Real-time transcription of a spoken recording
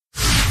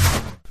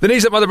The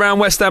News Up Mother Brown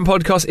West Ham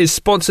podcast is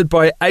sponsored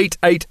by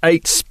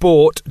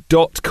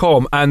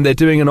 888sport.com, and they're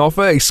doing an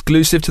offer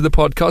exclusive to the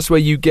podcast where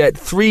you get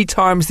 3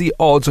 times the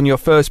odds on your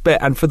first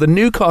bet. And for the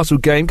Newcastle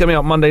game coming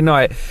up Monday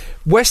night,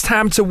 West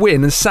Ham to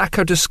win and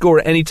Saka to score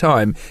at any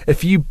time.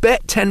 If you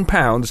bet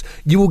 £10,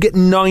 you will get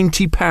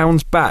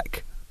 £90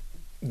 back.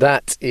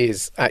 That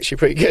is actually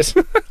pretty good.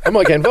 I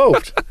might get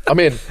involved. I'm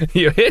in.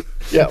 You're in?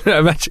 Yeah.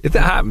 Imagine if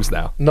that happens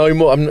now. No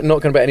more. I'm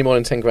not going to bet any more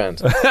than 10 grand.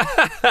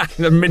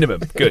 The minimum.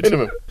 Good.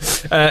 Minimum.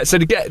 So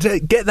to get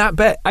that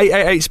bet,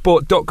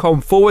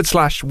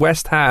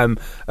 888sport.com/West Ham.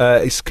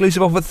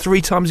 Exclusive offer,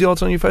 3 times the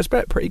odds on your first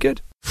bet. Pretty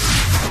good.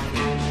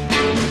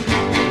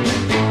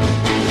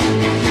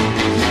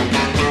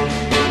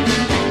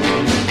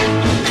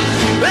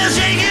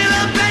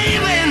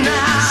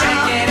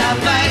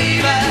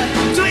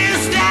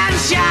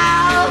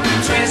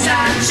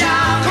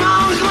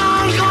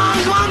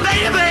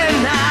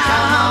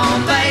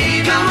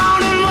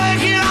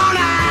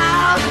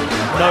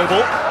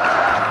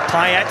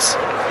 Payet,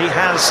 he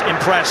has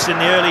impressed in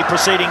the early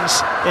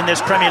proceedings in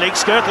this Premier League.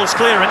 Skirtle's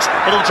clearance,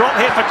 it'll drop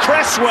here for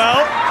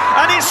Cresswell,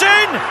 and it's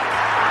in!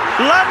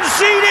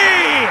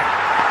 Lanzini!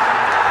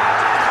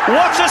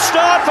 What a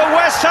start for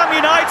West Ham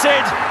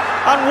United,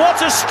 and what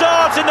a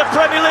start in the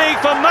Premier League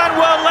for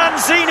Manuel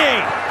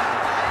Lanzini!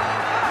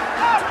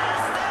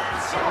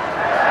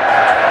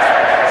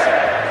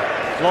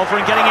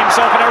 Lovren getting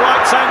himself in a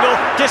right angle,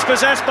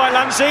 dispossessed by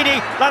Lanzini.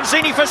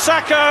 Lanzini for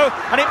Sacco,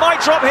 and it might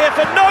drop here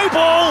for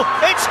Noble.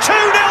 It's 2-0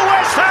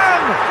 West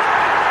Ham!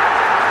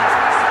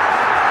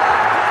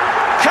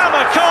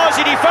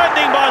 Kamikaze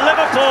defending by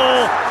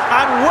Liverpool,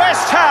 and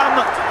West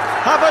Ham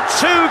have a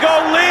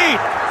 2-goal lead.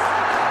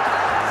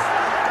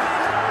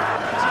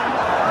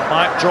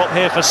 Might drop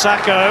here for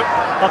Sacco,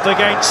 up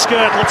against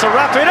Skirtle to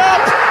wrap it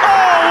up.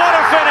 Oh, what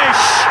a finish!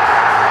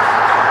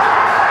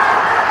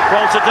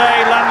 Well,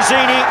 today,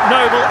 Lanzini,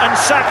 Noble and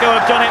Sacco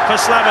have done it for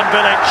Slaven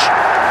Bilic.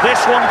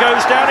 This one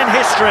goes down in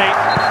history,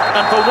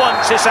 and for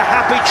once it's a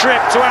happy trip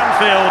to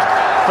Anfield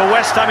for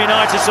West Ham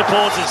United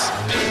supporters.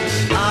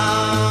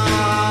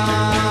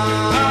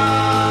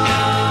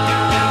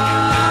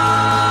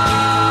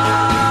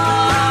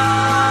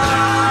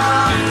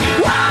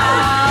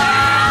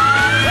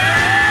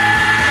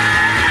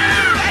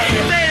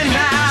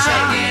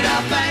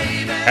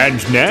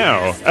 And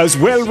now, as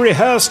well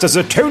rehearsed as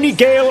a Tony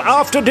Gale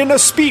after-dinner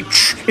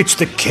speech, it's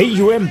the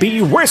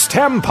KUMB West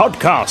Ham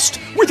podcast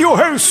with your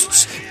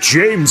hosts,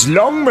 James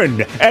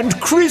Longman and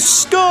Chris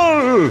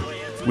Skull,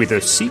 with a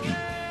C.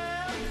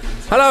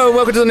 Hello and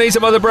welcome to the News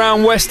Up Mother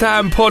Brown West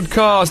Ham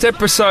podcast,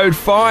 episode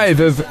 5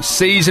 of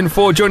season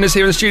 4. Joining us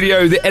here in the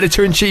studio, the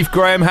editor-in-chief,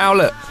 Graham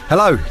Howlett.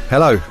 Hello.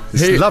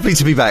 It's lovely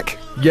to be back.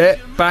 Yeah,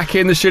 back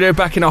in the studio,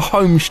 back in a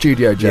home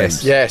studio,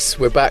 James. Yes,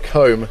 we're back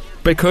home.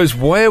 Because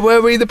where were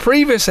we the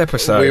previous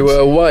episode? We were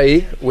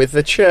away with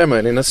the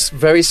chairman in a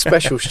very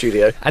special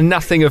studio. And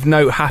nothing of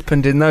note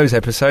happened in those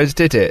episodes,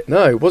 did it?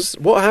 No,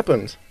 what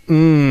happened?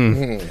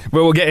 Well,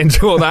 we'll get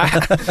into all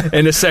that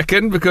in a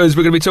second, because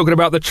we're going to be talking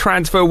about the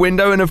transfer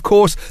window and, of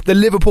course, the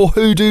Liverpool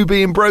hoodoo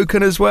being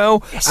broken as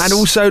well. Yes. And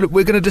also,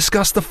 we're going to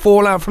discuss the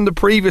fallout from the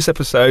previous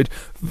episode.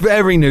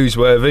 Very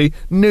newsworthy.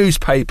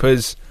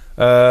 Newspapers.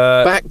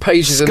 Back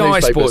pages of Sky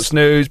newspapers. Sports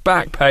News,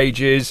 back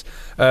pages.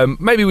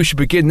 Maybe we should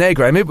begin there,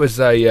 Graham. It was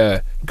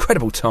a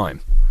incredible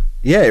time.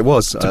 Yeah, it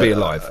was to be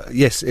alive.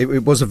 Yes,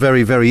 it was a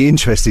very, very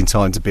interesting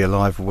time to be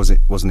alive, wasn't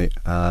it?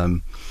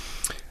 I'm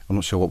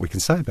not sure what we can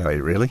say about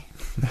it, really.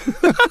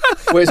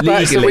 Well, it's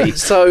back,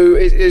 so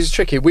it's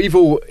tricky. We've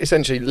all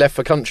essentially left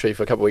the country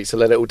for a couple of weeks to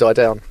let it all die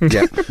down.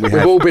 Yeah,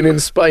 we've all been in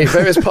Spain,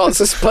 various parts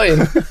of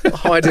Spain,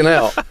 hiding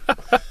out.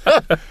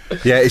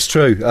 Yeah, it's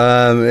true.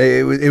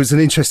 It was an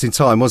interesting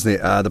time, wasn't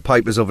it? The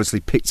papers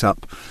obviously picked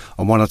up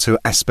on one or two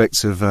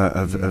aspects of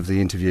the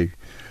interview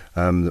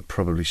that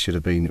probably should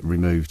have been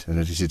removed and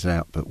edited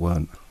out, but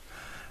weren't.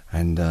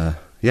 And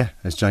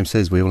as James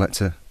says, we all had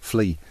to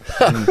flee.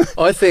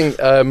 I think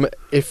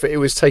if it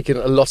was taken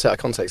a lot out of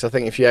context, I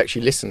think if you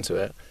actually listen to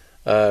it,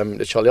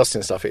 the Charlie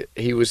Austin stuff,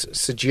 he was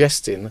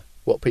suggesting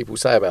what people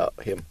say about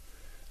him.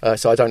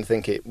 So I don't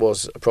think it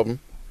was a problem.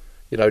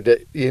 You know,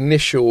 the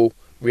initial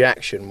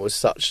reaction was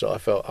such that I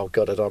felt, oh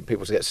God, I don't want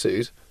people to get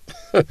sued.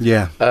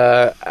 Yeah.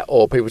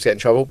 Or people to get in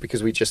trouble,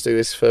 because we just do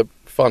this for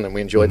fun and we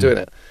enjoy doing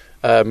it.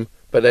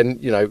 But then,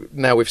 you know,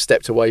 now we've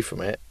stepped away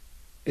from it.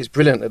 It's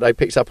brilliant that they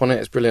picked up on it.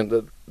 It's brilliant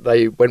that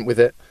they went with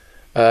it.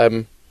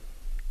 I'd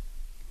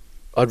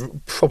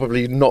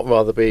probably not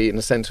rather be in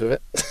the centre of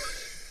it.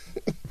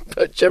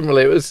 But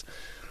generally it was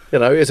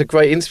a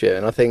great interview,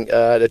 and I think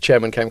the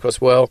chairman came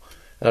across well,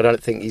 and I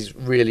don't think he's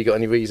really got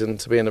any reason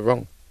to be in the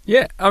wrong.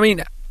 Yeah, I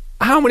mean,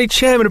 how many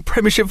chairmen of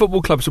Premiership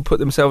football clubs will put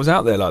themselves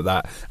out there like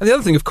that? And the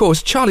other thing, of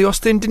course, Charlie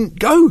Austin didn't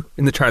go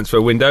in the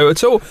transfer window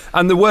at all.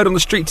 And the word on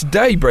the street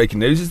today, breaking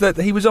news, is that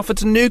he was offered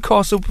to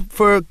Newcastle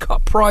for a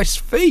cut price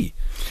fee.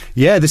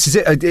 Yeah, this is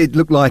it. It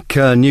looked like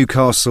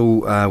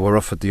Newcastle were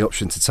offered the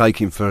option to take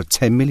him for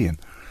 10 million.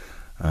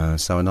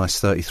 So a nice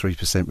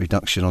 33%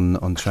 reduction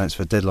on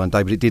transfer deadline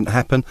day, but it didn't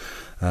happen.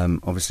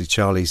 Obviously,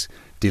 Charlie's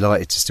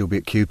delighted to still be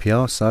at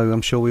QPR, so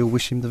I'm sure we all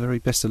wish him the very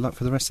best of luck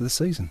for the rest of the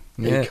season.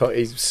 Yeah.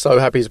 He's so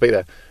happy to be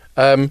there.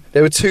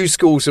 There were two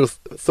schools of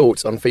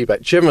thoughts on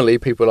feedback. Generally,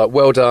 people are like,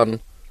 well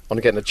done on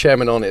getting the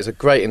chairman on. It was a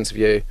great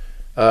interview,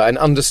 and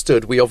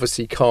understood we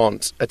obviously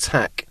can't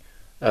attack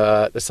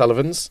the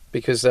Sullivans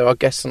because they're our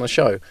guests on a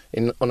show,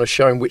 on a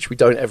show in which we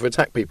don't ever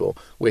attack people.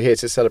 We're here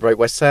to celebrate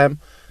West Ham.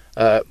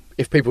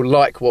 If people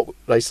like what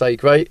they say,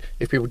 great.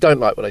 If people don't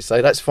like what they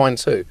say, that's fine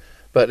too.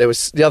 But there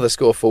was the other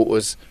school of thought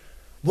was,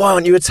 why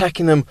aren't you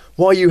attacking them?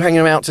 Why are you hanging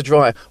them out to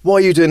dry? Why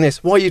are you doing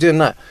this? Why are you doing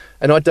that?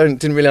 And I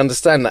didn't really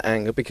understand that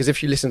anger, because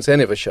if you listen to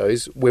any of the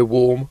shows, we're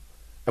warm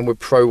and we're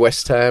pro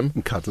West Ham.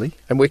 And cuddly.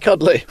 And we're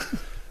cuddly.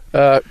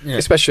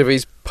 Especially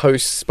these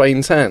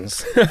post-Spain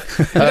tans. You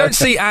don't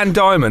see Anne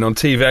Diamond on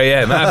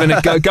TVAM having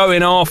a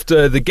going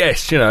after the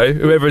guests,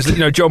 whoever's,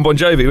 John Bon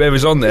Jovi,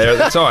 whoever's on there at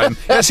the time.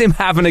 That's him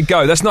having a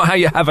go. That's not how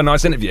you have a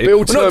nice interview. Bill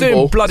We're Turnbull, not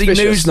doing bloody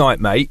suspicious. Newsnight,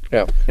 mate.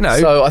 Yeah.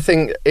 So I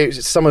think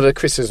some of the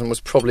criticism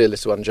was probably a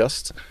little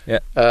unjust. Yeah.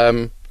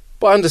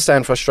 But I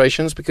understand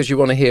frustrations, because you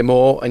want to hear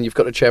more and you've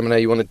got a chairman there,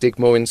 you want to dig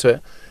more into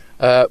it.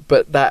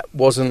 But that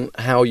wasn't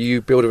how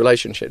you build a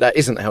relationship. That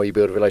isn't how you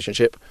build a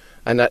relationship.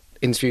 And that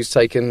interview's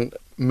taken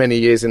many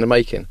years in the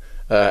making.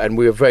 And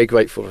we were very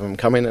grateful for him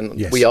coming. And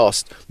yes. we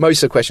asked,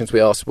 most of the questions we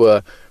asked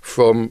were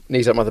from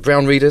Knees Up Mother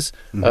Brown readers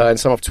and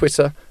some off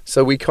Twitter.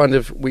 So we tried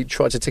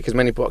to tick as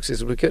many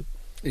boxes as we could.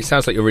 It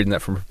sounds like you're reading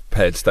that from a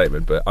prepared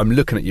statement, but I'm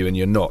looking at you and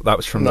you're not. That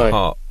was from the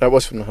heart. That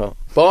was from the heart.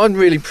 But I'm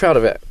really proud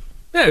of it.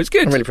 Yeah, it was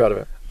good. I'm really proud of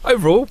it.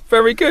 Overall,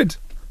 very good.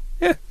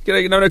 Yeah,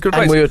 no good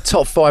place. And we were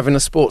top 5 in the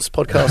sports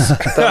podcast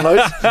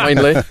downloads,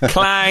 mainly.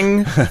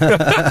 Clang.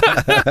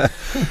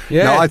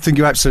 Yeah. No, I think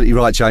you're absolutely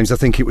right, James. I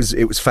think it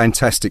was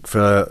fantastic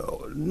for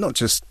not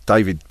just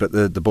David, but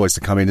the boys to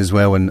come in as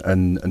well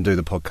and do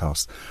the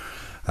podcast.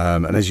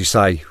 And as you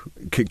say,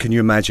 can you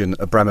imagine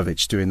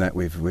Abramovich doing that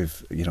with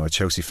a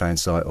Chelsea fan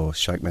site, or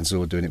Sheikh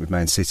Mansour doing it with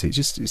Man City? It's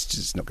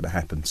just not going to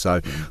happen.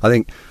 So I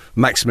think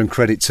maximum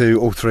credit to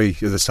all three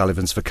of the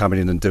Sullivans for coming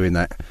in and doing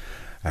that.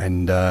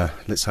 And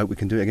let's hope we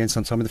can do it again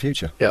sometime in the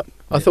future. Yeah,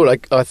 I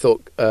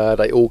thought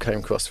they all came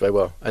across very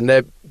well, and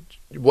they're,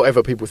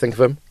 whatever people think of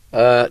them,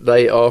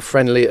 they are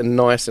friendly and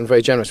nice and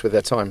very generous with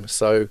their time.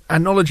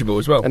 And knowledgeable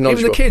as well.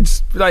 Even the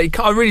kids,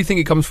 I really think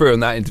it comes through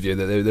in that interview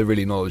that they're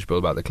really knowledgeable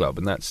about the club,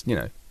 and that's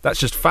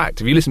just fact.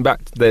 If you listen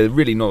back, they're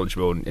really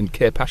knowledgeable and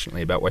care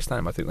passionately about West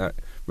Ham. I think that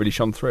really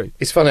shone through.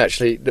 It's funny,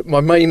 actually. My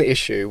main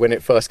issue when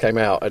it first came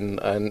out and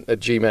a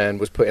G-Man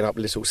was putting up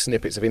little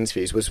snippets of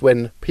interviews was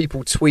when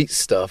people tweet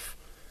stuff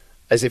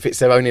as if it's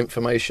their own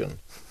information.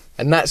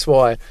 And that's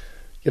why,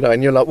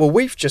 and you're like, well,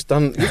 you've just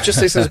listened to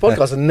the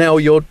podcast and now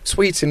you're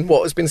tweeting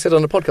what has been said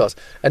on the podcast.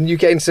 And you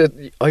get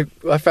into, I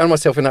found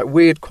myself in that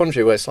weird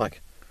quandary where it's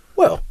like,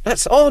 well,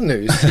 that's our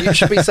news. So you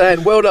should be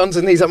saying, well done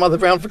to Knees Up Mother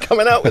Brown for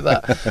coming out with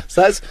that.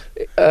 So that's,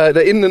 they're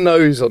in the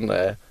nose on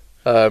there.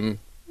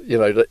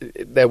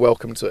 They're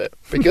welcome to it,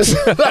 because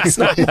that's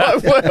not my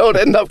world.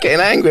 End up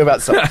getting angry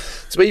about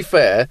stuff. To be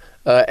fair,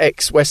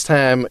 ex-West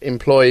Ham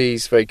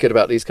employees very good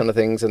about these kind of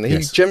things, and he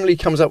generally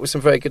comes up with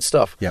some very good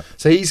stuff. Yep.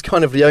 So he's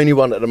kind of the only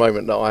one at the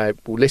moment that I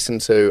will listen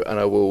to and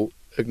I will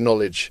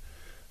acknowledge,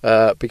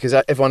 because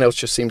everyone else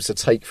just seems to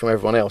take from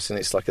everyone else, and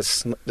it's like the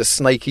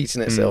snake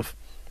eating itself.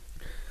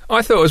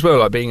 I thought as well,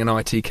 like being an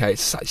ITK,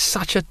 it's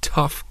such a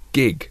tough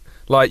gig.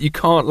 Like, you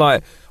can't,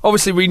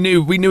 obviously we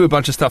knew a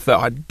bunch of stuff that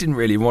I didn't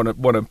really want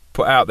to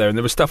put out there, and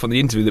there was stuff on the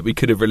interview that we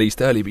could have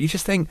released early, but you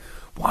just think,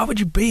 why would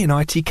you be an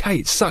ITK?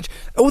 It's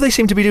all they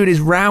seem to be doing is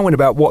rowing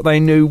about what they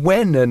knew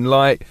when,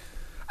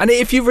 and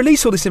if you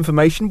release all this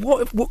information,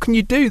 what can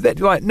you do? That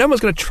no one's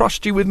going to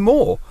trust you with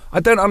more.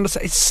 I don't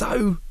understand.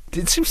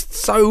 It seems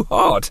so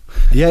hard.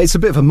 Yeah, it's a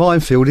bit of a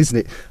minefield, isn't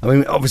it? I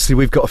mean, obviously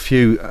we've got a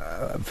few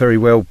very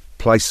well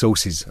placed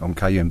sources on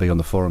KUMB on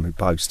the forum who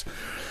post.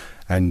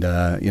 And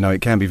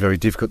it can be very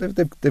difficult.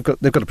 They've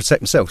got to protect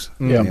themselves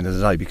at the end of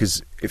the day,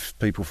 because if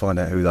people find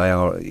out who they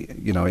are,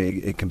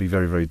 it can be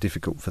very, very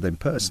difficult for them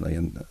personally.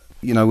 And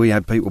we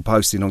had people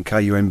posting on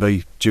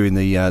KUMB during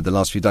the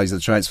last few days of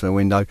the transfer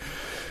window,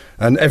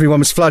 and everyone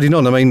was flooding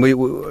on. I mean,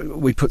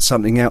 we put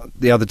something out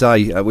the other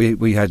day.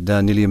 We had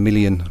nearly 1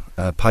 million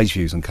page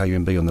views on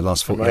KUMB on the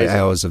last 48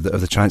 hours of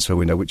the transfer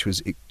window, which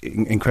was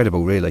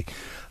incredible, really.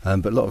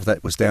 But a lot of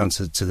that was down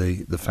to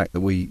the fact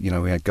that we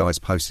had guys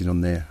posting on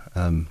there.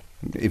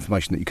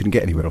 Information that you couldn't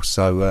get anywhere else.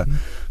 So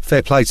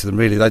fair play to them,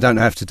 really. They don't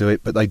have to do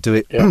it, but they do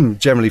it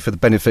generally for the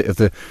benefit of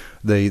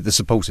the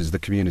supporters, the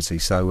community.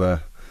 So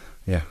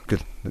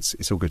good.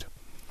 It's all good.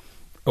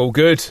 All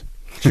good.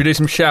 Should we do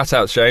some shout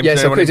outs, James?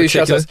 Yes, I could do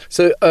shout outs.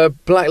 So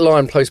Black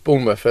Lion post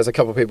Bournemouth, there's a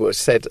couple of people that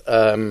said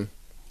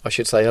I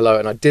should say hello,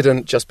 and I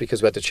didn't, just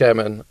because we had the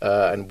chairman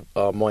and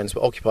our minds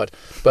were occupied.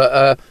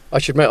 But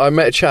I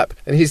met a chap,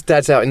 and his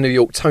dad's out in New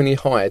York, Tony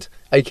Hyde,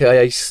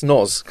 aka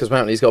Snoz, because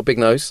apparently he's got a big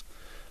nose.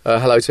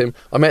 Hello to him.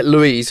 I met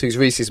Louise, who's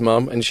Reese's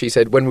mum, and she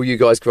said, when will you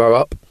guys grow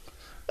up?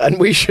 And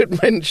we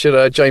should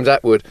mention James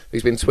Atwood,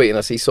 who's been tweeting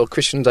us. He saw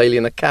Christian Daly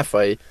in a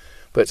cafe,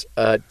 but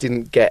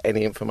didn't get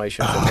any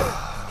information from him.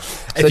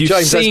 So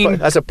James,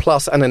 that's a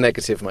plus and a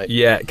negative, mate.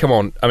 Yeah, come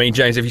on. I mean,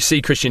 James, if you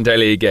see Christian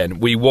Daly again,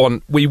 we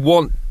want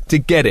to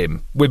get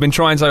him. We've been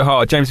trying so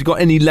hard. James, have you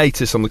got any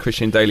latest on the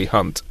Christian Daly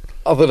hunt?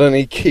 Other than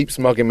he keeps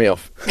mugging me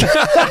off.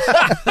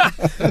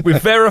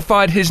 We've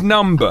verified his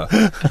number.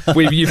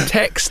 You've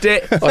texted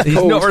it. He's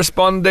not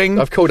responding.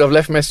 I've called. I've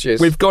left messages.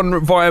 We've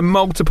gone via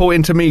multiple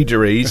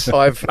intermediaries. We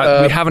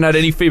haven't had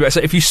any feedback.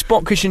 So if you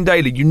spot Christian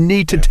Daly, you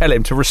need to tell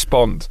him to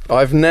respond.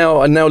 I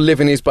now live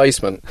in his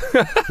basement.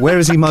 Where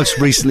has he most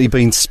recently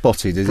been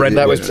spotted?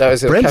 That was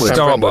Brentwood?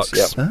 Starbucks.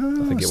 Yep.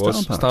 I think it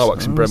was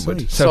Starbucks in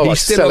Brentwood. So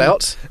he's still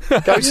out.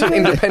 Go to an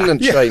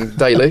independent chain,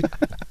 Daly.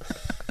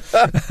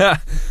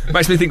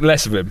 Makes me think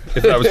less of him,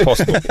 if that was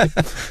possible.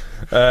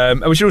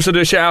 And we should also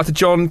do a shout out to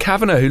John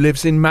Kavanagh, who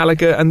lives in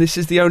Malaga, and this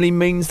is the only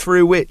means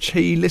through which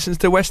he listens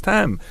to West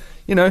Ham.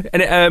 You know,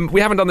 and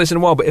we haven't done this in a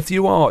while, but if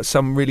you are at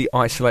some really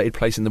isolated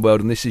place in the world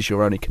and this is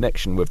your only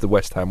connection with the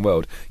West Ham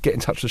world, get in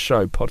touch with the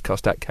show,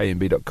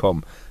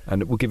 podcast@kmb.com,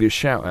 and we'll give you a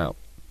shout out.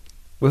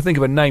 We'll think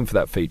of a name for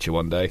that feature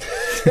one day.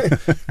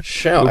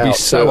 Shout we'll out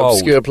so to old.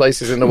 obscure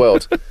places in the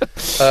world.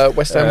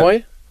 West Ham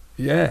Way?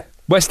 Yeah.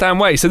 West Ham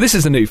Way. So this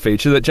is a new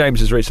feature that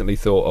James has recently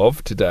thought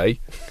of today.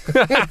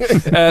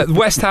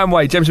 West Ham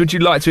Way. James, would you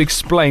like to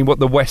explain what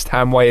the West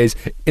Ham Way is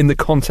in the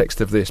context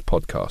of this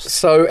podcast?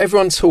 So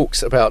everyone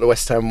talks about the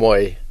West Ham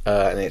Way,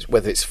 and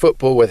whether it's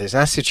football, whether it's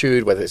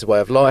attitude, whether it's a way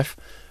of life,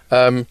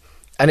 and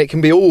it can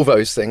be all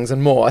those things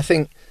and more. I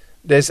think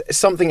there's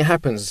something that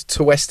happens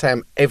to West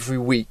Ham every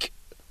week.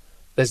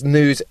 There's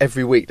news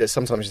every week that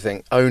sometimes you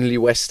think only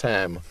West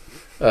Ham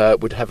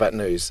would have that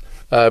news.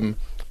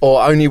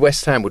 Or only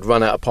West Ham would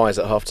run out of pies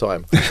at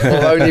half-time.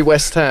 Or only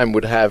West Ham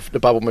would have the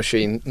bubble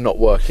machine not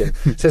working.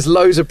 So there's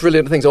loads of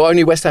brilliant things. Or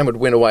only West Ham would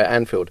win away at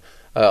Anfield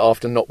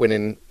after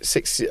losing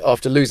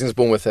to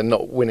Bournemouth and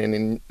not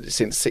winning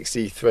since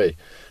 '63.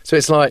 So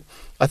it's like,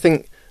 I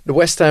think the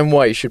West Ham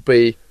way should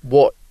be,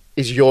 what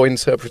is your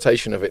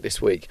interpretation of it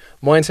this week?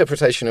 My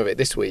interpretation of it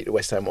this week, the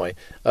West Ham way,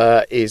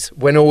 is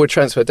when all the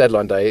transfer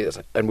deadline day,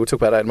 and we'll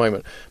talk about that in a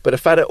moment, but the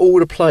fact that all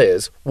the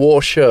players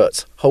wore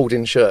shirts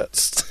holding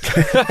shirts.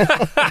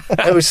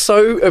 It was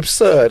so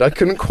absurd. I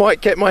couldn't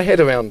quite get my head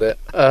around it.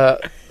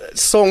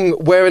 Song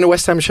wearing a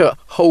West Ham shirt,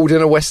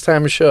 holding a West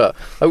Ham shirt.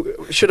 I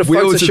should have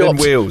Wheels within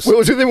wheels.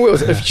 Wheels within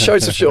wheels.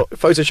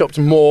 Photoshopped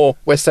more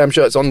West Ham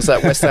shirts onto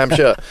that West Ham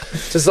shirt.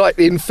 So it's like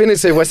the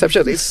infinity of West Ham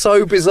shirts. It's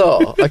so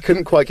bizarre. I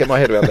couldn't quite get my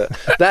head around it.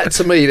 That,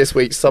 to me, this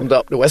week summed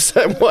up the West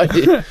Ham way.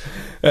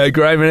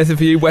 Graham, anything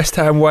for you West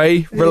Ham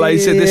way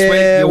related this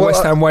week? Your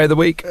West Ham way of the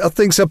week? I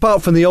think so.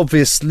 Apart from the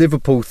obvious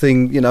Liverpool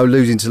thing,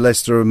 losing to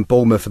Leicester and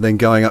Bournemouth and then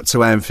going up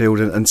to Anfield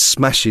and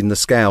smashing the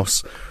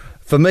Scouse,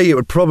 for me, it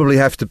would probably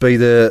have to be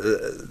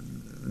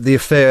the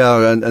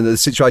affair and the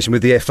situation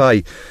with the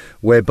FA,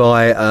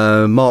 whereby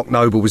Mark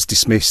Noble was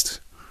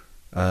dismissed,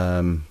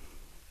 and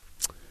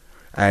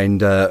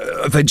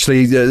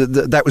eventually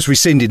that was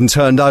rescinded and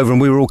turned over,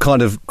 and we were all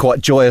kind of quite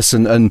joyous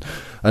and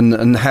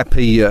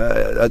happy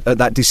at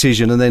that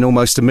decision. And then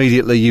almost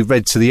immediately, you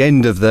read to the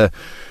end of the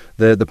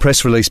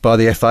press release by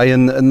the FA,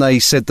 and they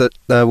said that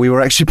we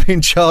were actually being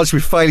charged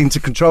with failing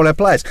to control our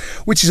players,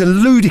 which is a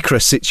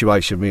ludicrous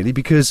situation, really,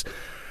 because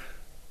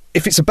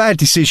if it's a bad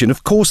decision,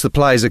 of course the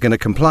players are going to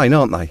complain,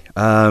 aren't they?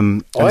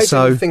 I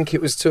didn't think it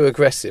was too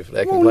aggressive,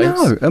 their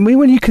complaints. No. I mean,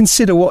 when you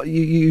consider what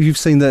you've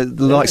seen the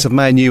likes of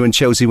Man U and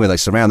Chelsea, where they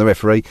surround the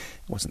referee, it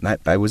wasn't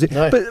that bad, was it?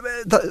 No. But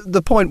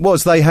the point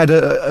was they had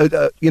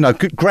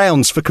good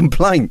grounds for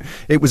complaint.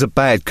 It was a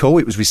bad call.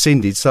 It was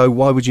rescinded. So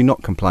why would you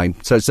not complain?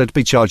 So to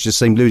be charged just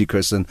seemed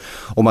ludicrous and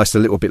almost a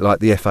little bit like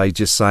the FA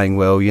just saying,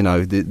 well,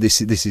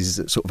 this is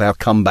sort of our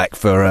comeback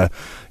for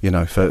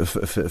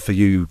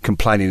you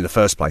complaining in the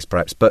first place,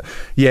 perhaps. But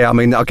yeah, I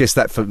mean, I guess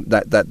that's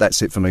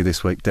it for me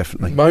this week,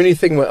 definitely. My only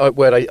thing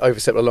where they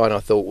overstepped the line, I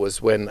thought,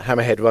 was when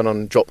Hammerhead run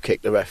on drop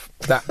kick the ref.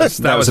 That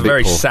was a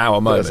very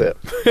sour moment. That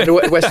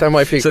was it. West Ham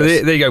way. So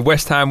there you go,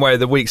 West Ham way of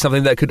the week,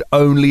 something that could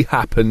only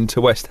happen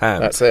to West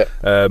Ham. That's it.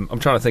 I'm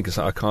trying to think of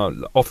something. I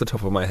can't, off the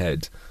top of my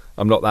head.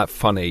 I'm not that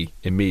funny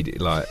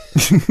immediately,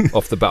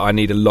 off the bat. I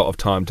need a lot of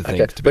time to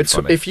think to be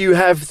funny. But if you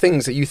have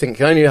things that you think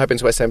can only happen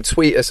to West Ham,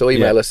 tweet us or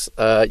email us.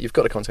 You've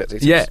got to contact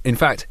details. Yeah, in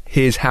fact,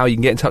 here's how you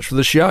can get in touch with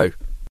the show.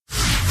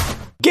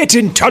 Get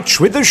in touch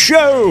with the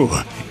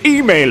show.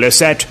 Email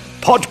us at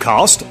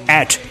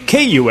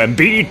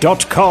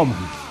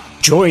podcast@kumb.com.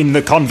 Join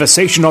the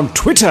conversation on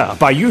Twitter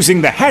by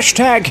using the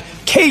hashtag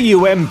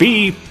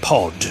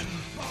KUMBpod.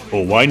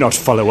 Or why not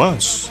follow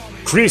us?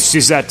 Chris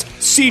is at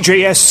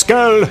CJS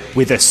Skull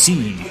with a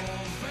C.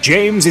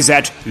 James is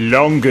at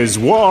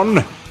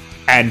Longers1.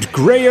 And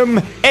Graham,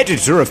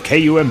 editor of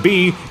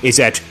KUMB, is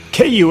at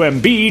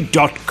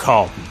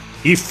kumb.com.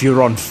 If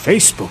you're on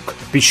Facebook,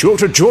 be sure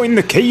to join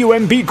the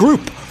KUMB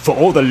group for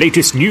all the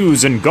latest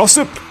news and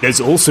gossip.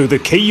 There's also the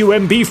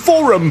KUMB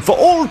forum for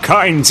all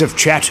kinds of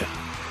chatter.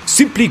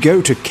 Simply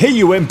go to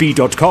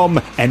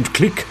kumb.com and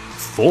click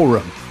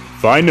Forum.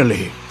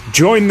 Finally,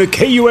 join the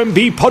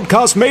KUMB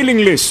podcast mailing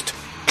list.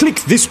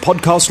 Click this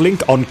podcast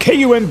link on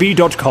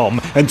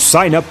kumb.com and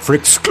sign up for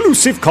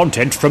exclusive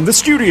content from the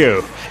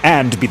studio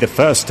and be the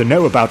first to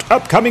know about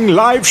upcoming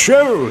live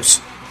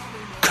shows.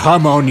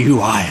 Come on, you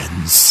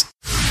Irons.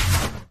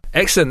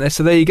 Excellent.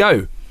 So there you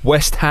go.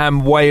 West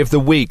Ham Way of the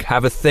Week.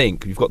 Have a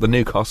think. You've got the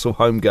Newcastle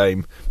home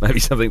game. Maybe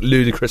something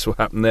ludicrous will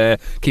happen there.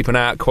 Keep an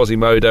eye out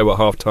Quasimodo at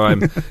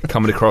half-time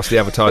coming across the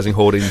advertising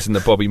hoardings in the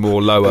Bobby Moore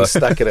lower.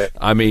 Stacking it.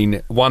 I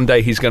mean, one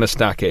day he's going to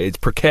stack it. It's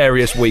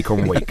precarious week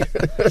on week.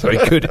 So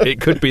it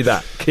could be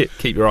that.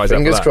 Keep your eyes out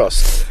for that. Fingers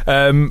crossed.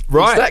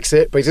 Right. He stacks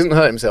it, but he doesn't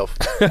hurt himself.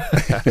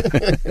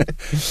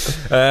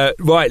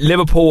 Right,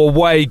 Liverpool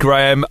away,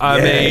 Graham.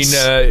 I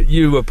mean,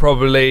 you were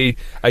probably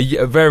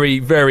a very,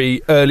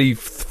 very early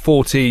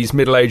 40s,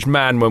 middle-aged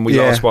man when we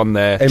last won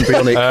there.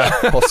 Embryonic,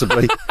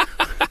 possibly.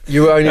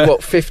 You were only,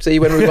 50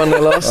 when we won there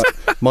last?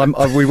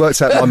 We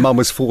worked out my mum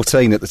was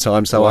 14 at the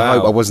time, so I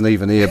hope I wasn't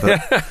even here.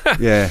 But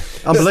yeah,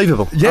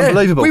 unbelievable.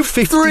 Unbelievable. We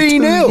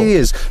 52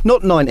 years.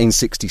 Not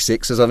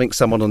 1966, as I think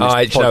someone on this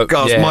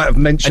podcast might have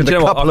mentioned a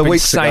couple of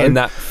weeks ago. I've been saying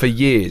that for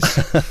years.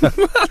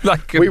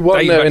 Like we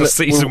won there in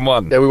season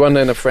one. Yeah, we won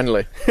there in a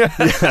friendly.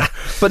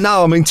 But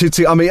no, I mean,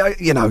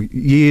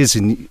 years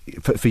and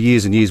for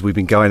years and years we've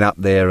been going up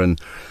there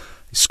and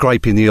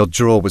scraping the odd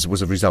draw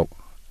was a result.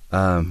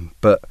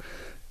 But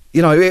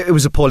it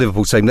was a poor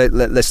Liverpool team.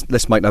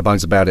 Let's make no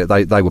bones about it.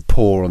 They were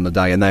poor on the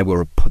day, and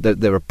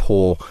they're a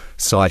poor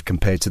side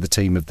compared to the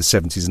team of the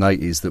 70s and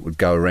 80s that would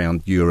go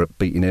around Europe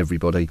beating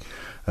everybody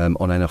on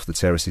and off the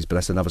terraces. But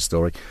that's another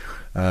story.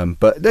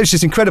 But it was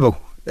just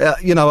incredible.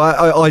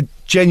 I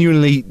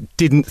genuinely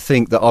didn't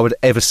think that I would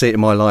ever see it in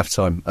my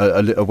lifetime,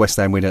 a West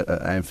Ham win at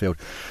Anfield.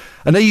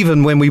 And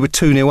even when we were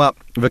 2-0 up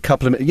with a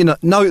couple of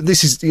minutes,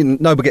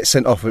 nobody gets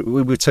sent off.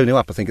 We were 2-0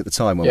 up, I think, at the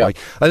time, weren't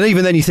we? And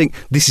even then you think,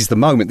 this is the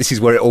moment, this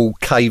is where it all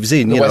caves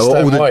in.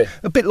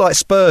 A bit like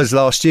Spurs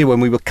last year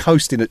when we were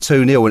coasting at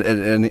 2-0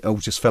 and it all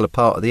just fell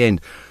apart at the end.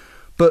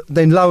 But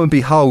then lo and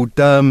behold,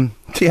 Diafra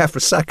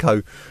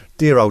Sakho,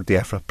 dear old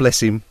Diafra,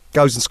 bless him,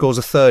 goes and scores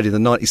a third in the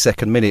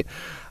 92nd minute.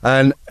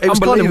 And it was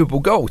unbelievable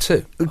goal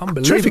too.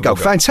 Terrific goal,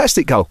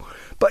 fantastic goal.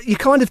 But you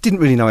kind of didn't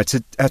really know how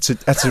to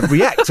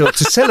react or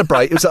to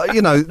celebrate. It was like,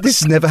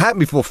 this has never happened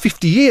before.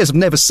 50 years, I've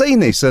never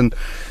seen this. And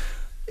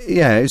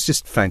yeah, it was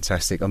just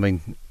fantastic. I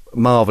mean,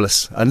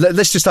 marvellous. And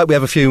let's just hope we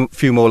have a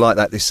few more like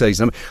that this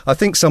season. I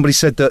think somebody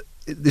said that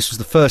this was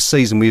the first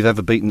season we've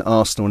ever beaten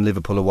Arsenal and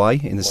Liverpool away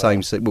in the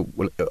same season.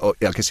 Well, I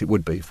guess it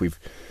would be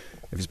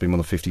if it's been more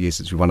than 50 years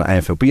since we won at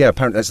Anfield. But yeah,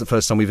 apparently that's the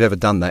first time we've ever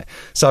done that.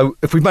 So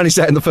if we've managed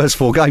that in the first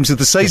 4 games of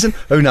the season,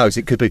 who knows?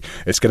 It's going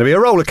to be a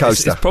roller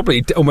coaster. It's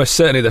probably almost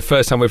certainly the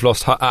first time we've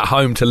lost at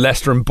home to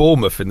Leicester and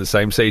Bournemouth in the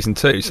same season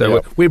too.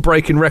 So we're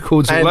breaking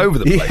records all over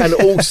the place. And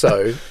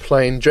also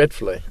playing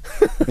dreadfully.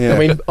 I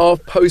mean,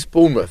 post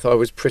Bournemouth, I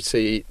was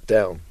pretty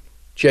down.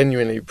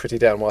 Genuinely pretty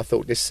down. Where I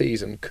thought this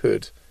season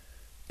could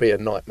be a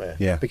nightmare.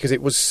 Yeah. Because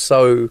it was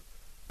so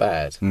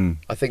bad.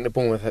 I think the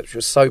Bournemouth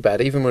was so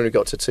bad. Even when we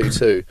got to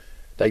 2-2,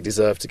 they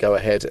deserved to go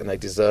ahead and they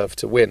deserved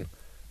to win.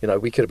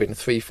 We could have been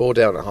 3-4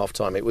 down at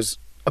half-time. It was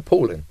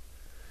appalling.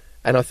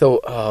 And I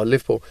thought,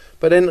 Liverpool.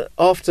 But then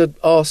after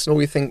Arsenal,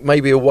 we think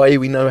maybe away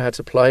we know how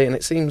to play, and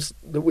it seems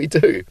that we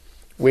do,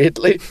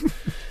 weirdly.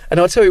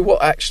 And I'll tell you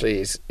what actually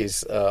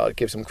is I'll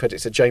give some credit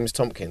to James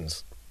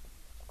Tompkins,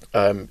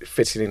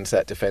 fitting into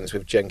that defence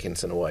with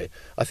Jenkinson away.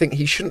 I think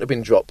he shouldn't have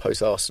been dropped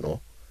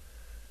post-Arsenal.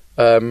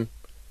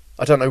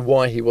 I don't know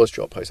why he was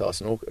dropped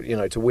post-Arsenal,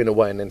 to win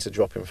away and then to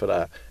drop him for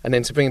that. And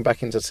then to bring him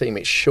back into the team,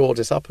 it shored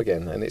us up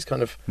again. And it's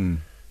kind of,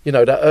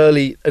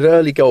 that an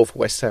early goal for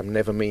West Ham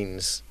never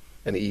means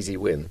an easy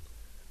win.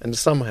 And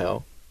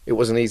somehow, it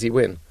was an easy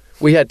win.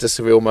 We had the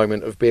surreal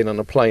moment of being on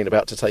a plane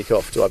about to take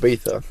off to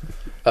Ibiza,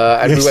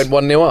 and we went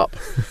 1-0 up.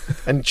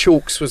 And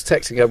Chalks was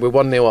texting her, we're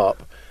 1-0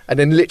 up. And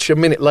then literally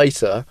a minute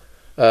later,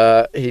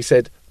 he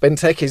said,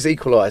 Benteke's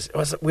equalised.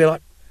 We're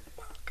like,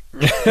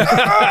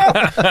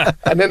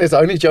 and then it's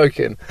only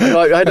joking.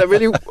 I had a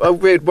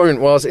weird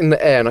moment where I was in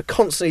the air and I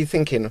constantly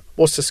thinking,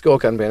 what's the score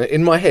going to be? And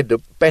in my head, the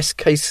best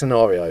case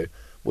scenario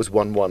was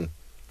 1-1.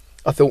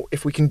 I thought,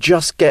 if we can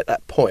just get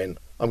that point,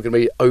 I'm going to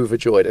be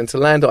overjoyed. And to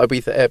land at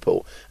Ibiza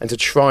Airport and to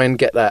try and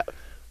get that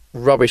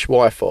rubbish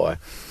Wi-Fi,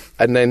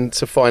 and then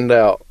to find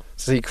out,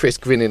 see Chris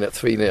grinning at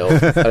 3-0,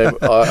 and then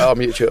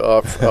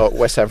our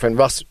West Ham friend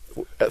Russ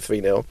at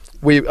 3-0.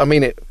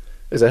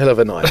 It was a hell of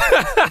a night.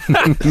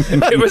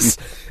 It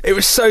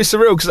was so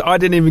surreal because I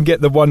didn't even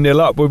get the 1-0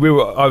 up.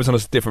 I was on a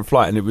different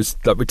flight and it was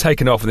like we'd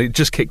taken off and it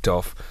just kicked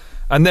off.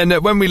 And then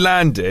when we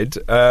landed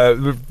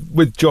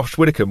with Josh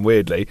Widdicombe,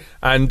 weirdly,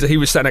 and he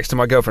was sat next to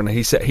my girlfriend, and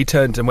he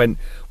turned and went,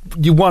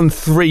 "You won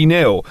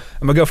 3-0."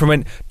 And my girlfriend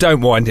went,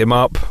 "Don't wind him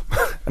up."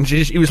 And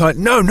he was like,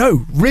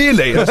 "No,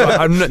 really?" I was like,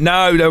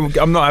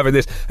 I'm not having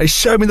this. And he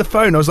showed me the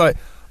phone. I was like,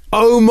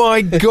 Oh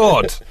my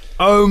God.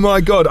 Oh my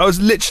God. I was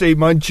literally,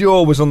 my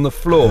jaw was on the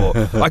floor.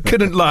 I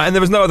couldn't lie, and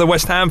there was no other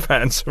West Ham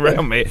fans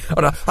around me.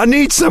 I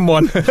need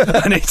someone.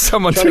 I need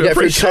someone to get through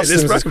appreciate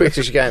this customs as quick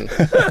as you can.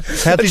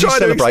 How did you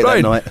celebrate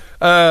that night?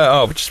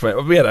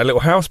 We had a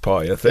little house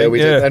party, I think. Yeah, we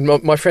did.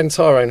 And my friend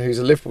Tyrone, who's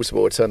a Liverpool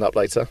supporter, turned up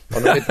later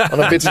on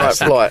a midnight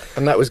flight,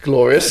 and that was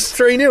glorious.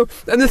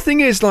 3-0. And the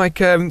thing is, like,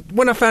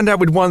 when I found out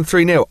we'd won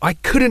 3-0, I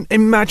couldn't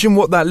imagine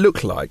what that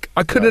looked like.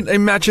 I couldn't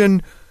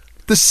imagine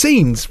the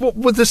scenes. What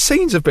would the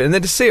scenes have been? And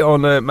then to see it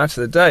on Match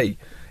of the Day,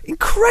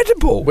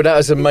 incredible. Well, that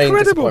was a main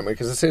disappointment,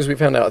 because as soon as we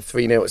found out at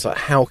 3-0, it's like,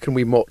 how can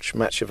we watch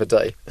Match of the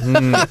Day?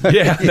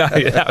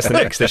 That was the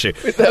next issue.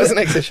 That was the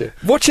next issue.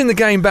 Watching the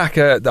game back,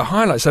 the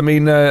highlights, I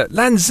mean,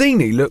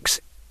 Lanzini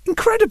looks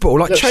incredible,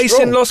 like Looks chasing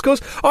strong. lost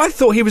goals. I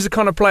thought he was the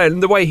kind of player,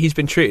 and the way he's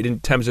been treated in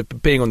terms of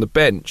being on the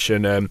bench,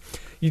 and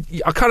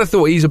I kind of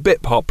thought he's a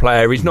bit part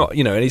player. He's not,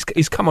 and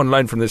he's come on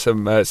loan from this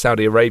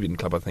Saudi Arabian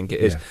club, I think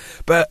it is. Yeah.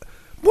 But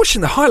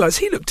watching the highlights,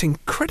 he looked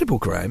incredible,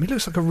 Graham. He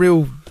looks like a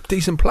real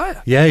decent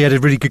player. Yeah, he had a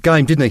really good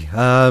game, didn't he?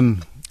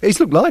 He's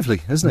looked lively,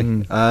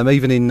 hasn't he?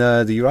 Even in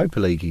the Europa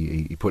League,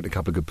 he put in a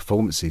couple of good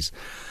performances.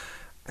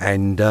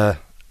 And,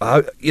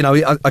 I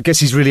guess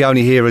he's really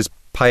only here as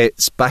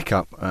Payet's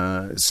backup.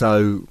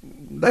 So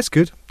that's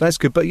good. That's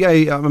good. But,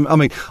 yeah, I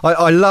mean,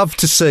 I love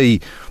to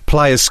see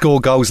players score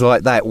goals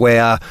like that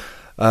where...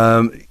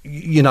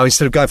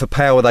 instead of going for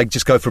power, they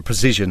just go for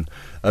precision.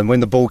 And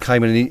when the ball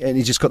came in, and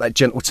he just got that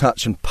gentle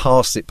touch and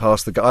passed it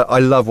past the guy. I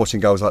love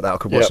watching goals like that. I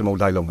could watch them all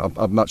day long.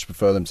 I much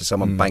prefer them to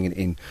someone banging it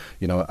in,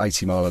 at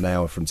 80 mile an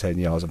hour from 10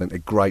 yards. I think they're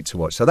great to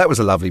watch. So that was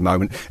a lovely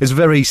moment. It's a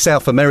very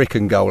South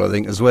American goal, I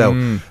think, as well,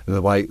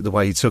 the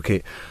way he took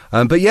it.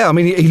 But yeah, I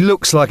mean, he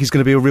looks like he's going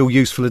to be a real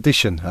useful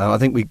addition. I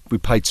think we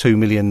paid $2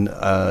 million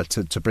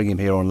to bring him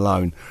here on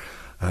loan.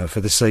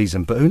 For the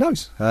season, but who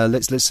knows?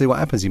 Let's see what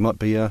happens. He might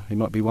be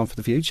one for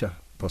the future,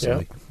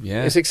 possibly.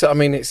 Yeah. It's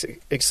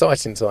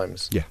exciting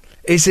times. Yeah.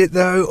 Is it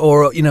though,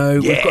 or we've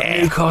got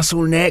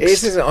Newcastle next? It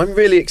is, isn't it? I'm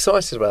really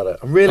excited about it.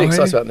 I'm really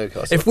excited about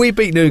Newcastle. If we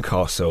beat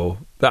Newcastle,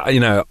 that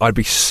I'd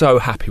be so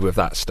happy with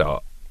that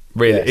start.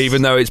 Really, Yes.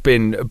 even though it's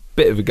been a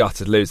bit of a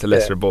gutter to lose to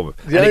Leicester and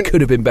Bournemouth, and it could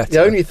have been better.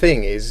 The only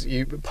thing is,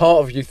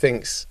 part of you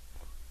thinks,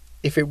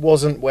 if it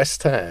wasn't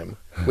West Ham,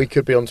 we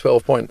could be on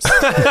 12 points.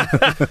 Do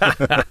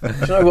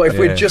you know what? If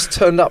we'd just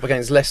turned up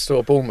against Leicester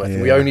or Bournemouth,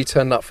 and we only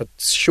turned up for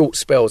short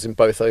spells in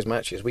both those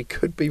matches, we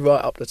could be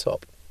right up the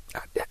top.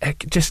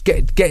 Just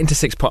get into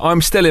 6 points.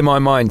 I'm still in my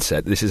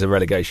mindset. This is a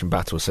relegation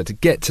battle, so to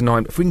get to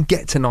 9, if we can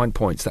get to 9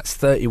 points, that's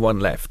 31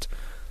 left.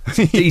 It's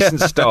a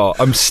decent start.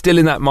 I'm still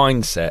in that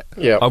mindset.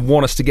 Yeah. I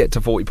want us to get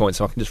to 40 points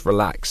so I can just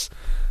relax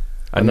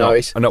and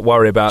it's not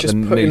worry about just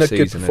the put new in a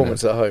season. good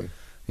performance at home.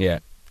 Yeah.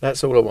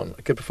 That's all I want.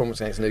 A good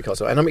performance against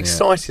Newcastle. And I'm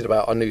excited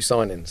about our new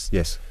signings.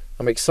 Yes.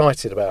 I'm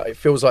excited about it. It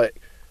feels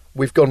like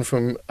we've gone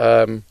from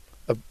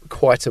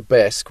quite a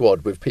bare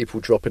squad with people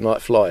dropping like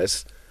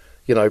flies.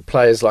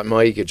 Players like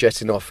Maiga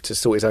jetting off to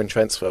sort his own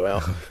transfer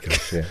out. Oh,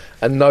 gosh, yeah.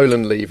 And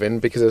Nolan leaving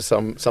because of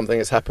something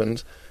that's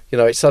happened.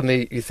 It's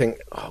suddenly you think,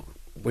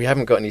 we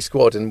haven't got any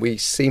squad, and we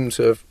seem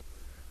to have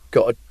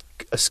got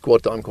a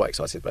squad that I'm quite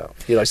excited about.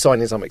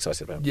 Signings I'm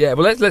excited about. Yeah,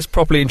 well, let's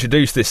properly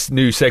introduce this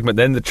new segment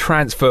then, the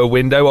transfer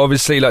window.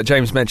 Obviously, like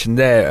James mentioned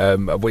there,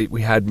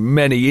 we had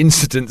many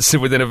incidents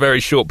within a very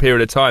short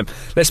period of time.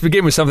 Let's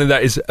begin with something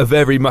that is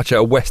very much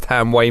a West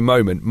Ham way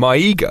moment.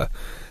 Maiga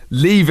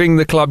leaving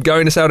the club,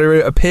 going to Saudi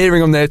Arabia,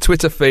 appearing on their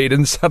Twitter feed,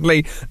 and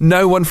suddenly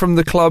no one from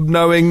the club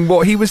knowing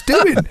what he was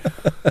doing.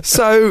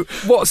 So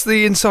what's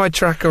the inside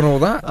track on all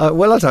that?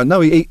 Well, I don't know.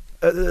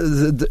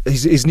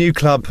 His new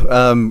club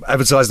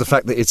advertised the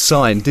fact that it's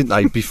signed, didn't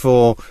they,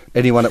 before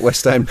anyone at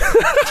West Ham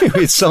knew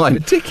it's signed.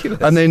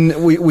 Ridiculous. And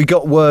then we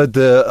got word,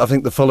 I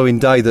think the following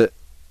day, that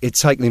he'd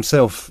taken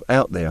himself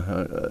out there.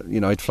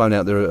 He'd flown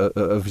out there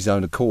of his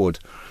own accord.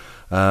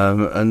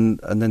 And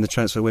then the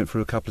transfer went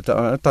through a couple of days.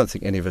 I don't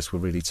think any of us were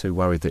really too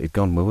worried that he'd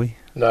gone, were we?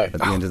 No. At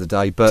the end of the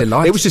day. But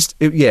Delighted. it was just,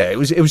 it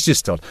was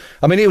just odd.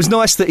 I mean, it was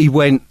nice that he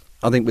went,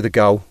 I think, with a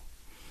goal.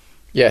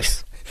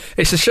 Yes.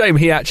 It's a shame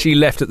he actually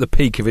left at the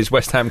peak of his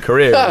West Ham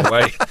career, in a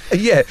way.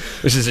 Yeah.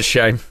 Which is a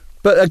shame.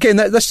 But again,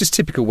 that's just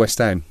typical West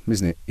Ham,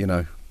 isn't it?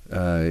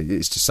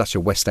 It's just such a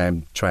West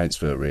Ham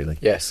transfer, really.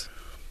 Yes.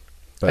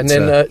 But, and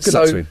then, good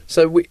luck to him.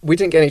 so we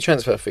didn't get any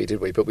transfer fee, did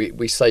we? But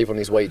we save on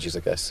his wages, I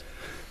guess.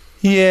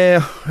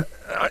 Yeah,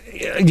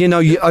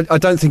 I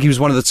don't think he was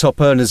one of the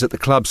top earners at the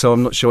club, so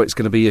I'm not sure it's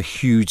going to be a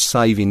huge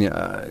saving,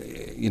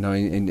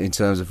 in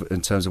terms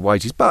of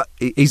wages. But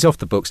he's off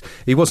the books.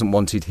 He wasn't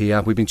wanted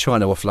here. We've been trying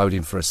to offload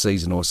him for a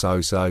season or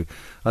so. So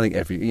I think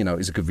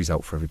it's a good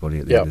result for everybody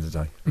at the end of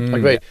the day. I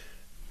agree.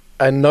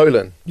 And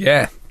Nolan.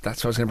 Yeah,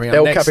 that's what I was going to bring up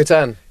El next.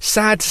 Capitan.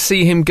 Sad to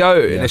see him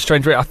go in a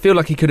strange way. I feel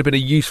like he could have been a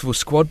useful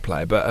squad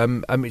player, but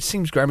it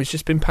seems Graham has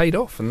just been paid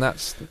off, and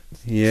that's...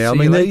 Yeah, I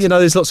mean,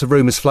 there's lots of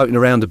rumours floating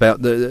around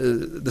about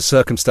the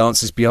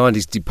circumstances behind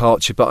his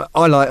departure, but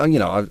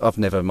I've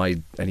never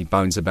made any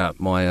bones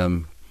about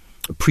my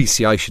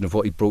appreciation of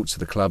what he brought to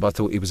the club. I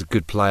thought he was a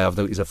good player. I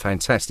thought he was a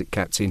fantastic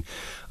captain.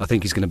 I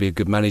think he's going to be a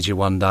good manager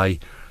one day.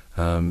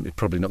 He's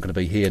probably not going to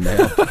be here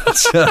now.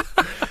 But,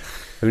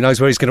 who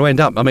knows where he's going to end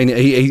up? I mean,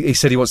 he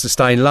said he wants to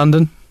stay in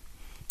London.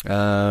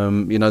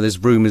 There's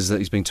rumours that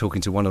he's been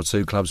talking to one or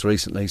two clubs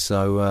recently,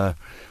 so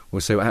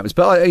we'll see what happens.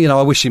 But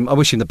I wish him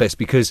the best,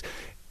 because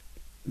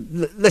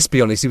let's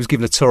be honest, he was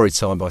given a torrid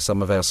time by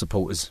some of our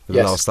supporters for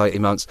the last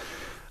 18 months,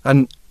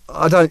 and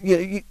I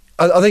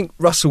think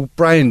Russell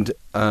Brand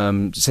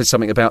said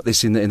something about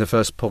this in the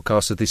first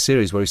podcast of this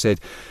series, where he said,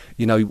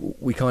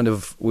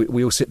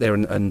 we all sit there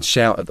and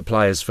shout at the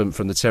players from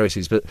the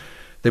terraces, but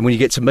then when you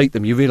get to meet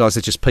them, you realise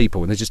they're just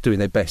people and they're just doing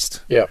their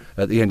best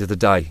at the end of the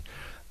day.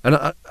 And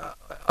I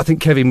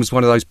think Kevin was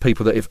one of those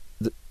people that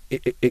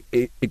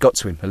it got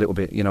to him a little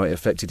bit, it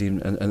affected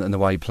him and the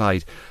way he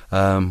played.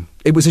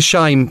 It was a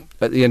shame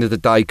at the end of the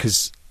day,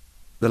 because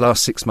the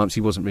last 6 months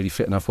he wasn't really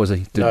fit enough, was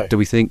he? Do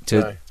we think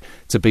to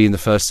be in the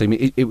first team?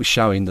 It was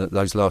showing that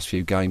those last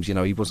few games,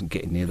 he wasn't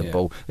getting near the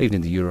ball. Even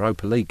in the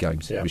Europa League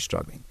games, he was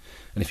struggling.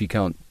 And if you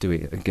can't do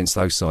it against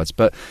those sides,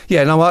 but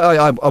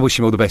I wish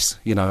him all the best.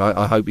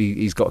 I hope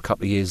he's got a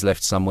couple of years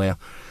left somewhere.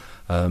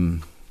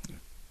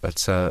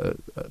 But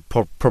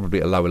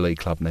probably a lower league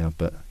club now.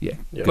 But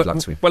good luck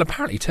to him. Well,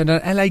 apparently he turned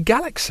down LA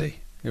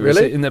Galaxy.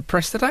 Really? In the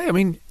press today. I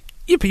mean,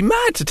 you'd be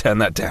mad to turn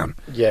that down.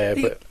 Yeah,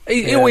 but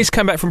he always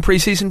came back from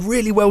pre-season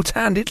really well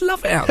tanned. He'd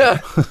love it out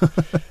there.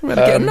 Really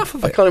get enough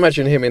of it. I can't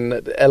imagine him in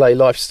the LA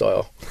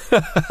lifestyle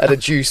at a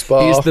juice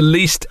bar. He's the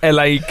least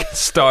LA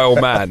style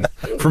man.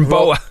 From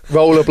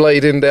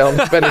rollerblading down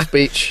Venice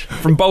Beach.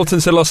 From Bolton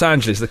to Los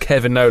Angeles, the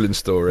Kevin Nolan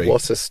story.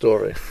 What a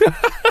story.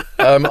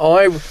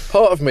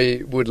 Part of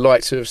me would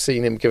like to have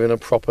seen him given a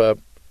proper.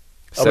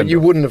 I mean, you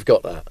wouldn't have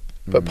got that.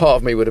 But part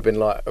of me would have been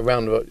like,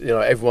 around,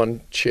 everyone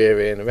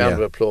cheering, a round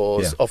of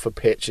applause, off a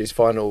pitch, his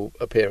final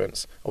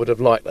appearance. I would have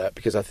liked that,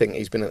 because I think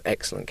he's been an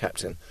excellent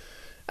captain.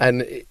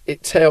 And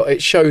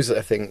it shows that,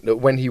 I think, that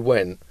when he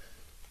went,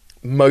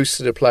 most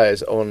of the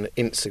players on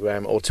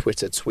Instagram or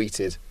Twitter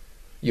tweeted,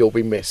 "You'll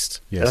be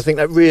missed." Yes. And I think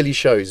that really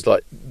shows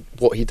like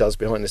what he does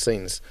behind the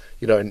scenes,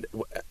 and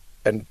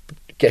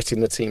getting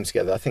the team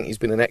together. I think he's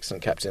been an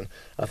excellent captain.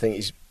 I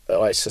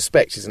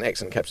suspect he's an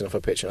excellent captain off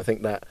a pitch, and I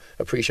think that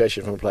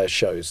appreciation from the players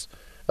shows.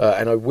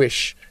 And I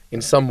wish,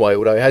 in some way,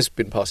 although he has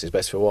been past his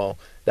best for a while,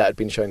 that had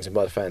been shown to him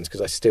by the fans,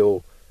 because I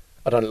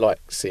don't like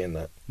seeing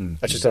that.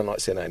 I just don't like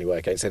seeing that anyway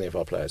against any of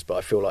our players, but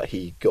I feel like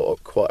he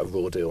got quite a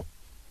raw deal.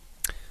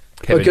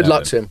 But good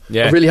luck to him.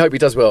 Yeah. I really hope he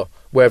does well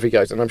wherever he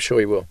goes, and I'm sure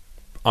he will.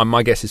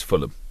 My guess is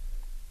Fulham.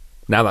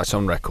 Now that's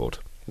on record.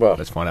 Well,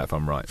 let's find out if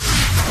I'm right.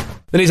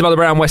 The News About the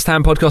Brown West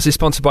Ham podcast is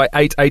sponsored by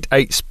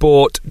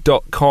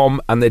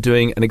 888sport.com, and they're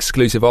doing an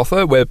exclusive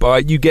offer whereby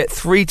you get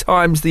 3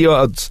 times the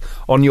odds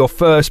on your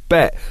first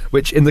bet,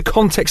 which in the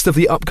context of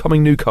the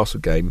upcoming Newcastle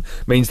game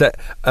means that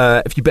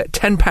if you bet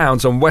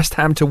 £10 on West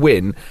Ham to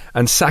win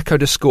and Sacco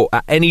to score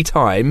at any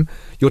time,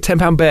 your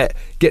 £10 bet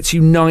gets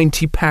you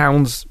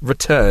 £90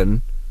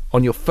 return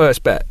on your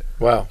first bet.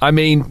 Wow. I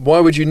mean, why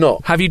would you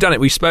not? Have you done it?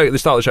 We spoke at the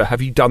start of the show.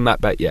 Have you done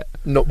that bet yet?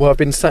 No, well, I've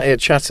been sat here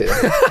chatting.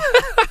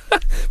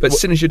 But as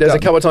soon as you're There's done,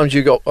 a couple of times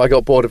I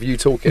got bored of you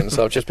talking,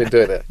 so I've just been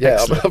doing it. Yeah,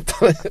 I've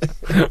done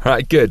it.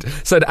 Right, good.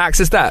 So to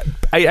access that,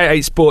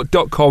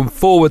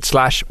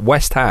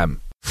 888sport.com/West Ham.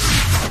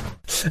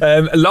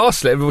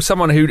 Lastly, there was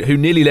someone who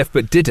nearly left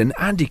but didn't.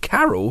 Andy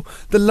Carroll,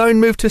 the loan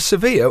move to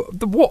Sevilla.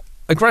 What?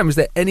 Graham, was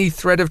there any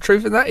thread of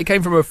truth in that? It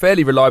came from a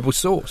fairly reliable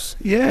source.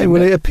 Yeah,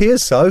 well, it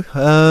appears so.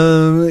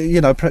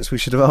 Perhaps we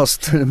should have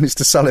asked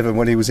Mr. Sullivan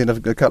when he was in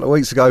a couple of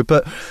weeks ago.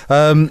 But,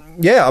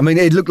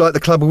 it looked like the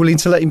club were willing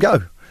to let him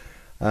go.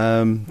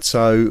 I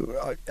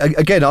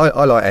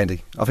like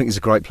Andy. I think he's a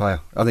great player.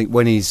 I think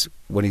when he's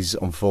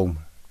on form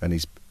and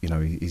he's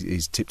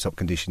tip-top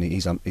condition,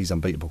 he's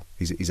unbeatable.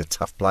 He's a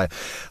tough player.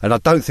 And I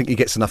don't think he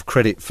gets enough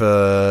credit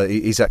for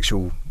his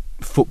actual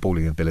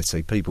footballing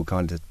ability. People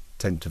kind of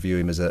tend to view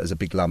him as a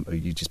big lump who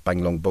you just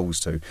bang long balls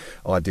to,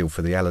 ideal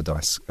for the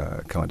Allardyce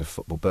kind of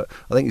football. But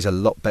I think he's a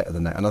lot better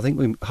than that, and I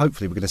think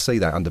hopefully we're going to see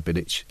that under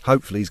Bilic.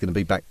 Hopefully he's going to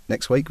be back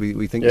next week.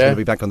 We think he's going to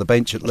be back on the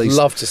bench at least.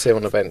 Love to see him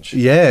on the bench.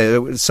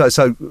 Yeah,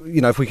 so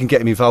if we can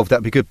get him involved,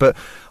 that'd be good. But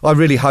I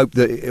really hope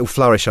that it'll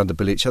flourish under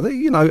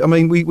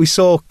Bilic. We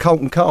saw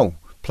Colton Cole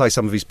play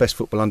some of his best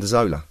football under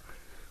Zola,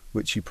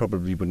 which you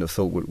probably wouldn't have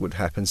thought would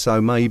happen. So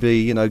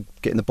maybe,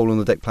 getting the ball on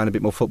the deck, playing a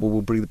bit more football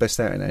will bring the best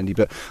out in Andy.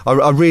 But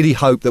I really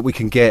hope that we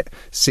can get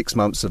 6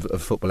 months of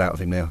football out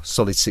of him now,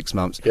 solid 6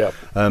 months. Yeah.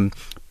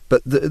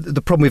 But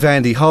the problem with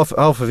Andy, half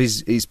of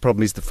his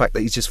problem is the fact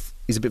that he's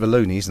a bit of a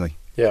loony, isn't he?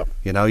 Yeah.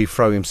 He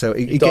throw himself,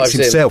 he gets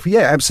himself. In.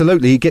 Yeah,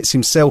 absolutely, he gets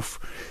himself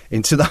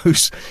into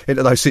those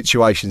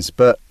situations.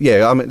 But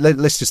yeah,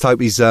 let's just hope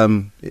he's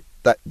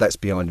that's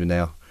behind him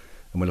now.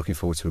 And we're looking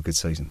forward to a good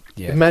season.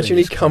 Yeah, imagine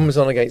he comes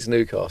on against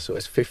Newcastle.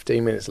 There's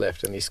 15 minutes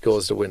left, and he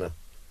scores the winner.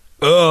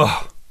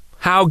 Ugh!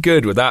 How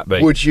good would that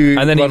be? Would you?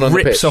 And then he run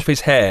rips off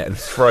his hair and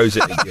throws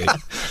it at you.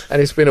 And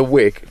it's been a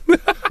wig the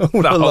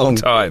whole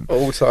time.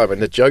 All time,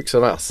 and the joke's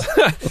on us.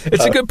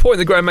 It's a good point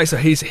that Graham makes. That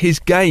his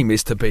game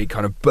is to be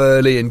kind of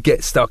burly and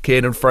get stuck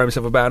in and throw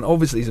himself about. And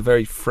obviously, he's a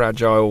very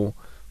fragile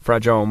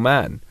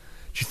man.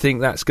 you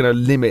think that's going to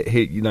limit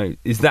him?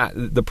 Is that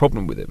the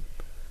problem with him?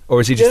 Or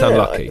is he just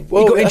unlucky? He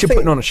got injured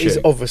putting on a shoe. He's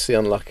obviously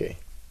unlucky.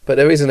 But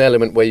there is an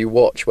element where you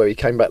watch where he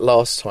came back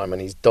last time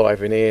and he's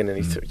diving in and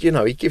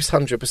he gives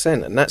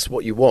 100%, and that's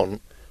what you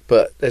want.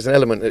 But there's an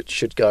element that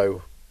should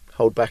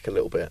hold back a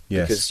little bit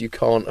because you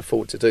can't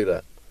afford to do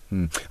that.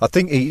 I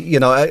think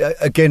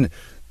again,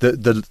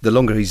 the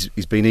longer he's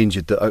been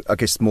injured, I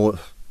guess more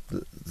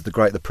the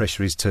greater the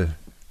pressure is to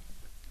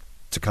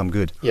come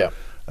good. Yeah,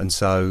 and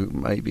so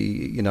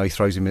maybe he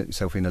throws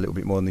himself in a little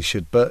bit more than he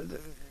should, but.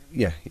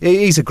 Yeah,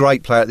 he's a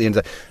great player at the end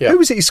of the day. Yeah. Who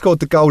was it he scored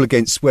the goal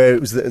against where it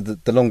was the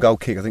long goal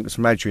kick? I think it was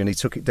from Adrian. He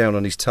took it down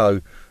on his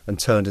toe and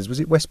turned. Was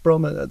it West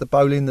Brom at the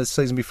Bowling the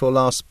season before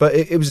last? But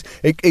it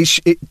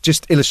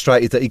just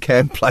illustrated that he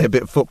can play a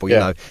bit of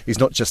football. He's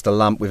not just a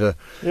lump with a.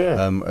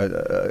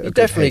 He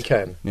definitely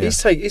can. Yeah.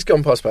 He's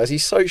gone past players.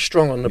 He's so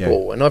strong on the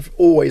ball, and I've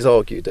always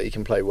argued that he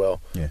can play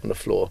well on the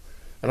floor.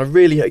 And I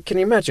really can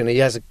you imagine he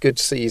has a good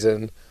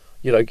season.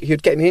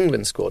 He'd get in the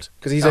England squad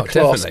because he's a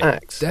class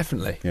act.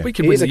 Definitely. Yeah. We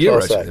could win the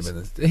Euros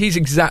with him. He's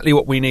exactly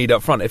what we need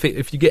up front.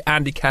 If you get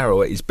Andy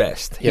Carroll at his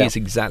best, he's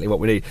exactly what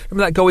we need.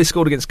 Remember that goal he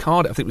scored against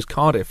Cardiff? I think it was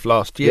Cardiff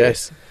last year.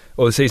 Yes.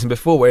 Or the season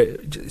before, where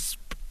it just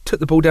took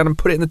the ball down and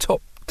put it in the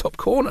top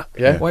corner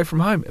away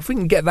from home. If we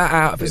can get that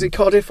out of him. Is it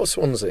Cardiff or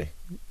Swansea?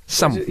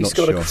 Some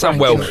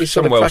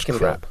Welsh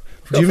crap.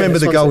 Do you remember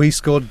the goal he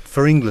scored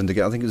for England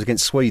again? I think it was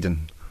against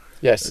Sweden.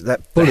 Yes,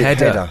 that bullet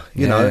header.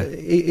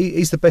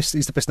 He's the best.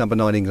 He's the best number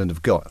 9 England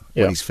have got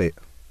when he's fit.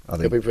 I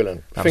think it'll be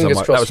brilliant. That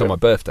was on my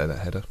birthday. That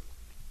header.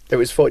 It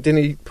was for.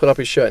 Didn't he put up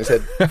his shirt and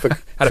said?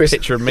 Had Chris, a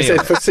picture of me. He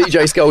said for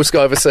CJ's goal, Sky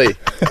over Sea.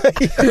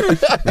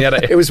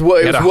 It was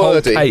wordy.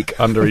 Whole cake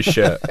under his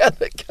shirt.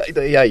 The cake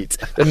that he ate.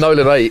 The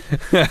Nolan ate.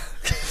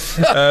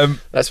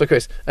 That's for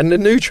Chris. And the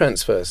new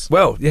transfers.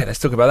 Well, let's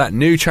talk about that.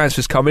 New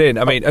transfers coming in.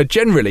 I mean,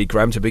 generally,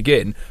 Graham, to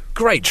begin,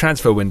 great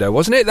transfer window,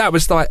 wasn't it? That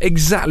was like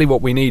exactly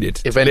what we needed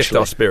to lift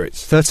our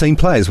spirits. 13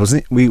 players,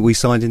 wasn't it? We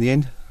signed in the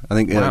end. I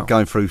think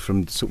going through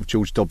from sort of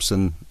George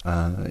Dobson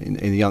in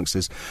the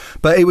youngsters,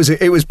 but it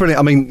was brilliant.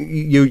 I mean,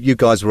 you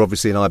guys were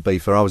obviously in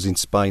Ibiza. I was in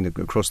Spain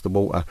across the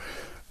water,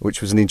 which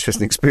was an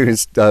interesting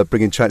experience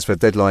bringing transfer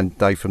deadline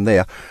day from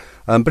there.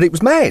 But it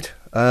was mad.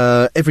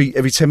 Every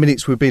 10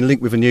 minutes we've been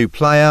linked with a new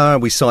player.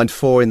 We signed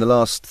 4 in the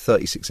last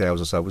 36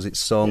 hours or so. Was it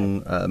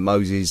Song,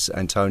 Moses,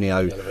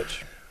 Antonio,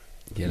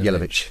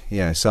 Jelavic?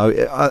 Yeah. So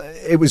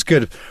it was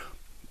good.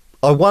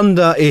 I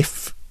wonder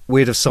if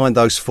we'd have signed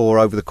those 4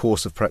 over the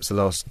course of perhaps the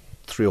last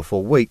 3 or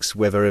 4 weeks,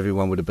 whether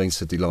everyone would have been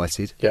so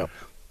delighted. Yeah.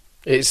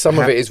 Some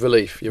of it is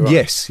relief, you're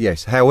right.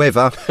 Yes.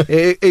 However,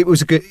 it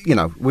was a good,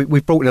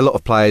 we've brought in a lot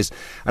of players,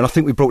 and I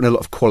think we've brought in a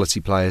lot of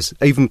quality players,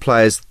 even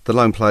players, the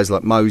lone players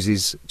like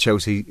Moses,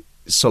 Chelsea,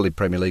 solid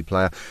Premier League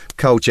player.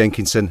 Cole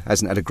Jenkinson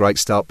hasn't had a great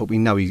start, but we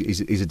know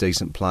he's a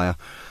decent player.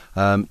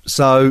 And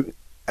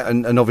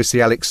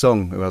obviously Alex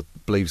Song, who I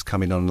believe is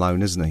coming on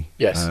loan, isn't he?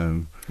 Yes.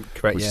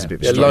 Correct, which is a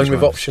bit loan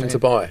with option to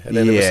buy at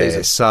the end of the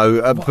season.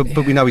 So,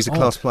 but we know he's a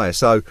class player.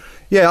 So,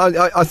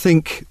 I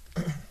think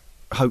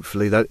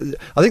hopefully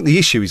I think the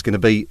issue is going to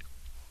be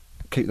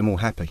keep them all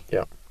happy.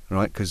 Yeah.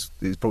 Right, because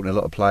he's brought in a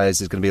lot of players.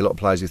 There's going to be a lot of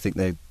players who think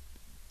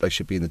they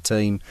should be in the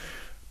team.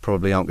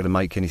 Probably aren't going to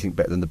make anything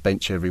better than the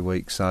bench every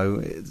week. So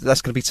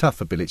that's going to be tough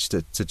for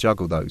Bilic to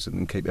juggle those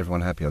and keep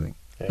everyone happy, I think.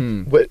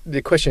 Yeah. But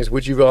the question is,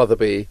 would you rather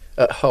be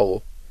at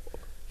Hull,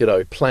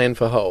 playing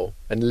for Hull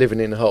and living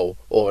in Hull,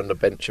 or on the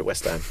bench at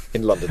West Ham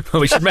in London? Well,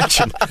 we should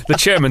mention the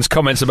chairman's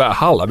comments about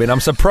Hull. I mean,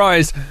 I'm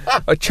surprised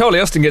Charlie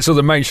Austin gets all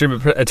the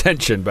mainstream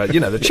attention, but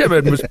the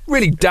chairman was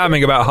really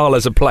damning about Hull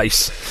as a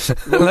place.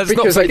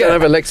 Because they don't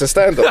have a leg to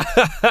stand on.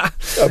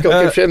 I've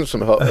got good friends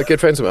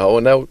from Hull,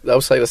 and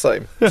they'll say the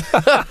same.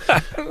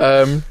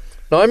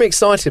 No, I'm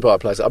excited by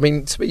players. I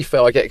mean, to be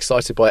fair, I get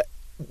excited by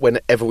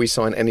whenever we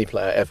sign any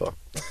player ever.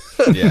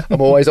 I'm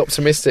always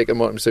optimistic and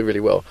want them to do really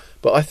well.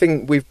 But I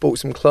think we've brought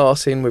some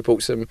class in. We've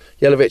brought some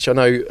Jelavic. I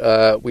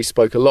know we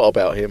spoke a lot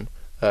about him,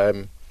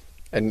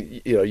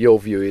 and your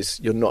view is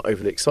you're not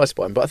overly excited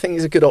by him. But I think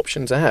he's a good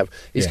option to have.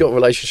 He's got a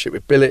relationship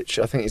with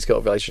Bilic. I think he's got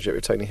a relationship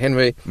with Tony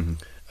Henry.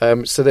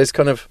 Mm-hmm. So there's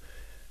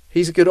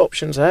he's a good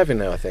option to have in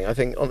there. I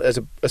think as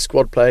a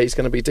squad player, he's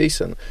going to be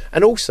decent.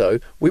 And also,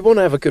 we want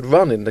to have a good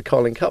run in the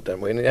Carling Cup, don't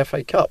we? In the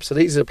FA Cup. So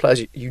these are the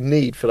players you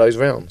need for those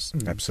rounds.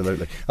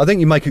 Absolutely. I think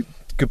you make a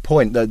good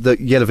point that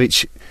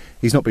Jelavic,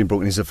 he's not been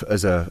brought in as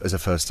a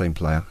first team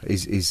player.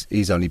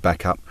 He's only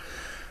backup,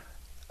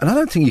 and I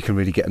don't think you can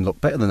really get a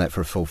lot better than that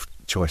for a fourth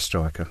choice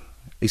striker.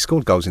 He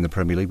scored goals in the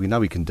Premier League. We know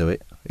he can do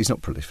it. He's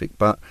not prolific,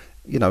 but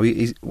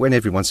when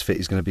everyone's fit,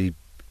 he's going to be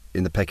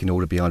in the pecking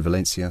order behind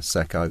Valencia,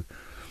 Sacco,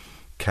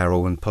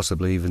 Carroll, and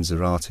possibly even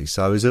Zarate.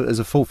 So as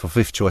a fourth or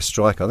fifth choice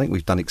striker, I think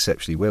we've done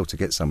exceptionally well to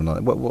get someone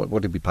like that.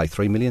 What did we pay?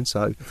 3 million.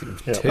 So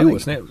 2,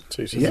 wasn't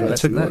it?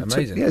 2,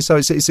 amazing. So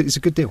it's a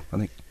good deal, I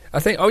think.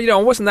 I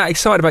wasn't that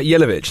excited about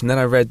Jelavic, and then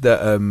I read that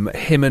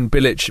him and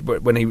Bilic,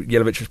 when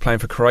Jelavic was playing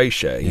for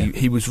Croatia,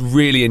 he was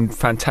really in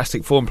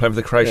fantastic form playing for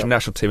the Croatian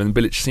national team, and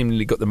Bilic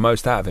seemingly got the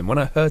most out of him. When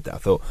I heard that, I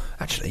thought,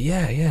 actually,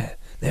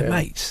 they're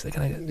mates. They're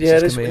going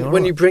to.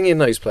 When you bring in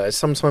those players,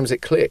 sometimes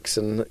it clicks,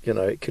 and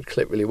it could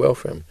click really well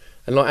for him.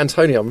 And like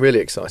Antonio, I'm really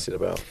excited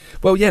about.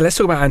 Well, yeah, let's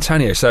talk about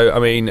Antonio. So, I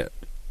mean,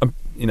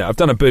 I've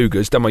done a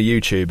boogers, done my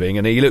YouTubing,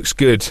 and he looks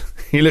good.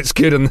 He looks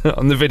good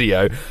on the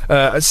video.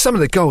 Some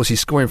of the goals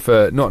he's scoring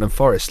for Nottingham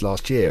Forest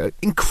last year are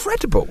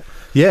incredible.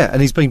 Yeah,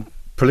 and he's been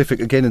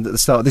prolific again at the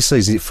start of this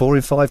season. 4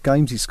 in 5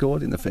 games he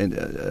scored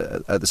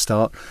at the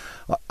start.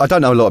 I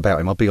don't know a lot about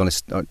him, I'll be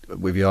honest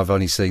with you. I've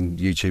only seen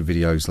YouTube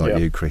videos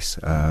like you, Chris,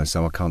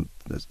 so I can't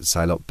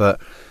say a lot. But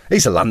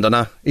he's a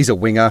Londoner, he's a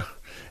winger,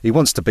 he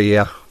wants to be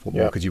here. What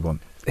more could you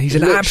want? He's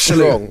an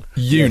absolute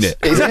unit.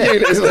 Yes. He's a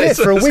unit, isn't he?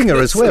 For a winger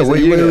as well.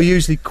 We're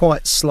usually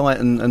quite slight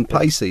and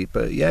pacey,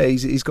 but yeah,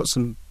 he's got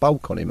some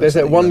bulk on him. There's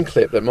that one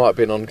clip that might have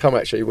been on Come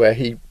actually, where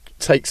he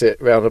takes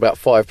it around about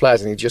 5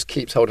 players and he just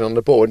keeps holding on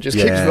the ball and just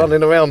keeps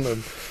running around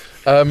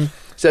them.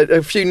 So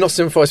a few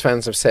Nottingham Forest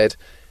fans have said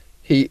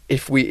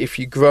if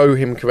you grow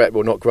him correctly,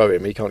 well, not grow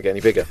him, he can't get any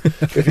bigger.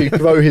 If you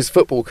grow his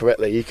football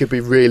correctly, he could be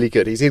really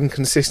good. He's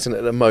inconsistent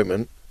at the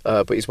moment,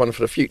 but he's one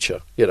for the future,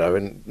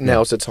 and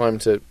now's the time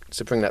to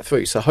bring that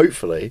through. So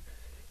hopefully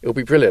it'll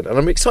be brilliant. And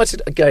I'm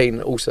excited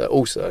again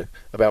also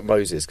about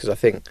Moses, because I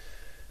think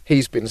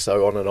he's been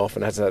so on and off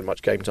and hasn't had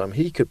much game time.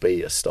 He could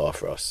be a star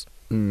for us.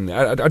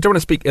 I don't want to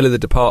speak ill of the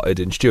departed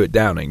and Stuart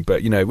Downing,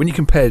 but when you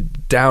compare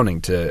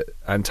Downing to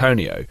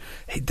Antonio,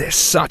 they're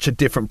such a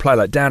different player.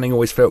 Like Downing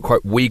always felt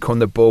quite weak on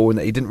the ball and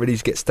that he didn't really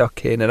get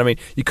stuck in. And I mean,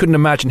 you couldn't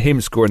imagine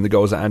him scoring the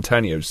goals that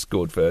Antonio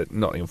scored for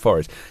Nottingham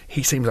Forest.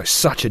 He seems like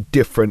such a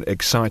different,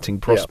 exciting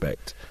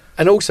prospect. Yeah.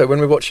 And also, when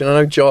we're watching, I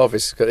know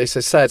Jarvis, it's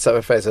a sad state of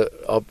affairs,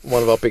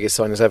 one of our biggest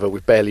signings ever,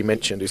 we've barely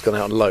mentioned, who's gone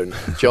out on loan,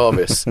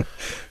 Jarvis.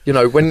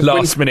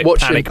 Last minute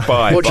panic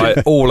by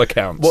all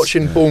accounts.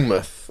 Watching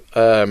Bournemouth,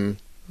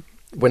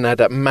 when they had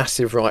that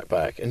massive right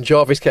back, and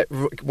Jarvis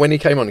when he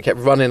came on, he kept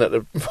running at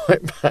the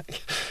right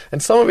back,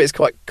 and some of it's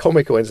quite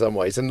comical in some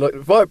ways, and the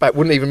right back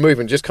wouldn't even move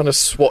and just kind of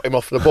swat him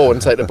off the ball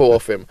and take the ball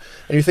off him.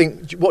 And you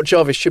think what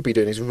Jarvis should be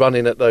doing is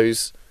running at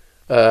those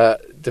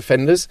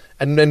defenders,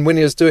 and then when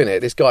he was doing it,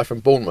 this guy from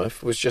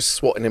Bournemouth was just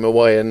swatting him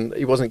away, and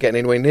he wasn't getting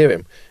anywhere near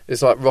him.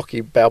 It's like Rocky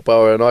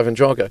Balboa and Ivan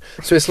Drago.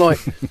 So it's like,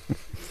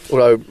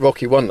 although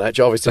Rocky won that,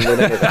 Jarvis didn't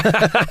win any of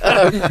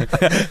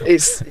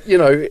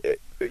that.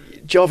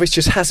 Jarvis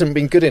just hasn't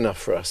been good enough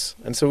for us,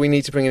 and so we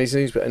need to bring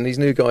in these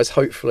new guys.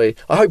 Hopefully,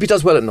 I hope he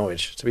does well at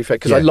Norwich, to be fair,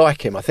 because I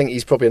like him. I think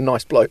he's probably a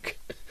nice bloke,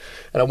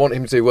 and I want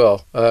him to do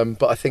well.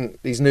 But I think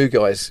these new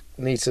guys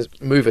need to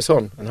move us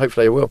on, and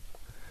hopefully they will.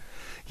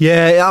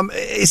 Yeah,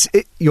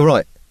 you're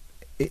right.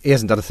 He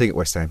hasn't done a thing at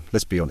West Ham,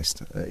 let's be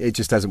honest. It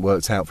just hasn't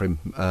worked out for him.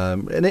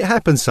 And it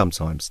happens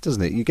sometimes,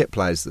 doesn't it? You get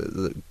players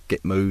that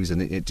get moves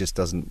and it just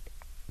doesn't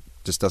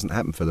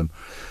happen for them.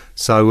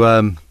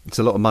 So it's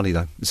a lot of money,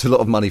 though. It's a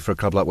lot of money for a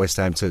club like West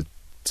Ham to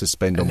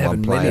spend on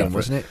one player. Million,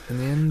 wasn't it, in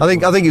the end?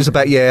 I think it was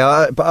about,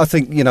 but I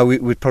think,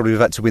 we'd probably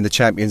have had to win the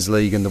Champions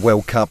League and the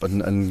World Cup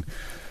and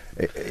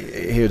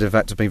he would have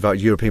had to be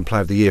voted European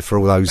Player of the Year for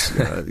all those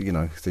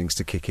things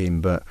to kick in.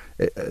 But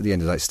at the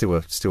end of the day, it's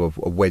still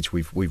a wedge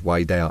we've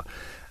weighed out,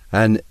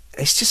 and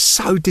it's just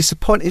so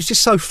disappointing. It's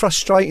just so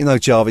frustrating though,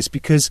 Jarvis,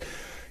 because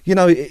he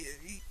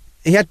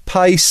had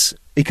pace,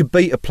 he could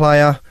beat a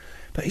player,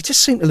 but he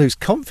just seemed to lose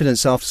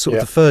confidence after sort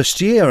of the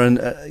first year, and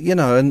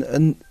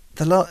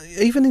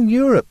even in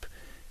Europe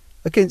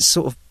against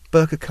sort of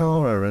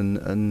Berkakara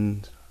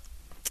and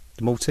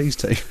Maltese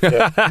team.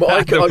 Yeah. That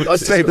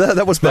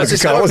was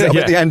Berkakara, wasn't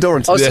it? The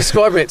Andorran team. I was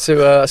describing it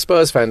to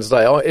Spurs fans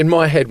today. In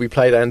my head, we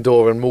played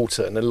Andorra and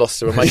Malta and then lost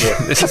to Romania.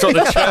 This is what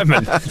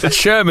the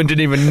chairman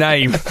didn't even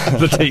name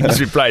the teams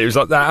we played. It was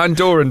like that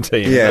Andorran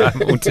team, that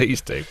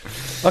Maltese team.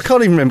 I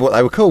can't even remember what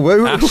they were called.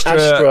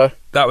 Astra.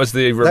 That was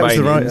the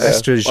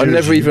Romanians. I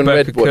never even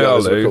read what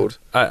those were called.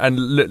 And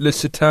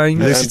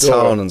Lusitania.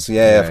 Lusitanans,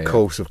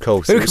 of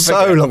course. It was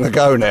so long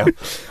ago now.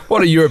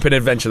 What a European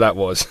adventure that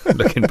was,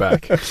 looking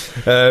back.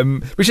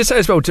 We should say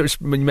as well,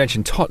 when you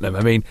mentioned Tottenham,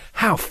 I mean,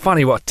 how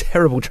funny, what a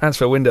terrible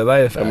transfer window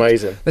they have had.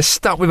 Amazing. They're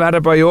stuck with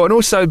Adebayor and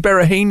also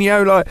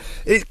Berahino.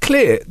 It's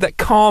clear that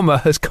karma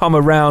has come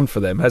around for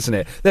them, hasn't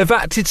it? They've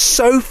acted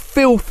so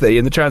filthy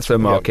in the transfer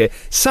market,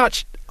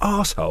 such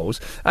arseholes,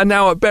 and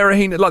now at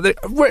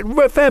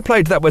Berahino, fair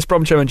play to that West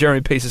Bromwich and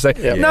Jeremy Peace to say,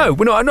 no,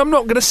 we're not. I'm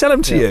not going to sell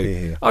them to you.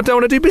 Yeah. I don't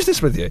want to do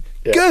business with you.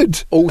 Yeah.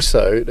 Good.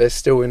 Also, they're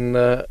still in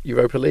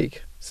Europa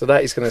League, so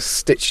that is going to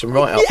stitch them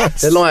right up.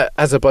 Yes. They're like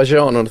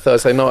Azerbaijan on a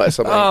Thursday night or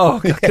something. Oh,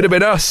 that could have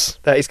been us.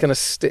 That is going to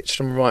stitch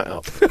them right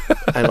up,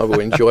 and I will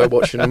enjoy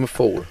watching them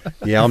fall.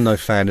 Yeah, I'm no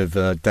fan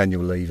of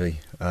Daniel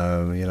Levy.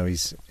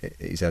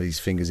 He's had his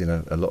fingers in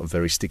a lot of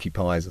very sticky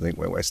pies, I think,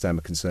 where West Ham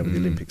are concerned with the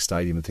Olympic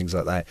Stadium and things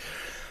like that.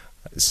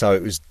 So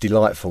it was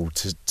delightful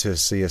to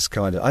see us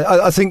kind of...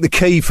 I think the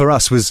key for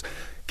us was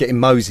getting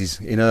Moses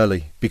in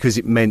early, because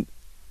it meant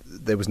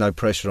there was no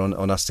pressure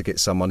on us to get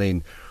someone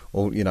in.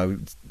 Or,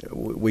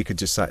 we could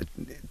just say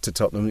to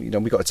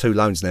Tottenham, we've got 2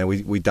 loans now,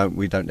 we don't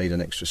need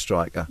an extra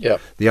striker. Yeah.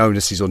 The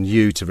onus is on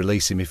you to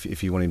release him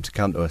if you want him to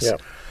come to us. Yeah.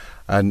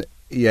 And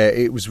Yeah,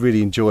 it was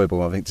really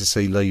enjoyable, I think, to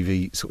see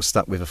Levy sort of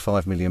stuck with a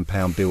 £5 million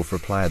bill for a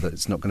player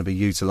that's not going to be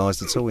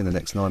utilised at all in the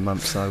next 9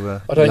 months.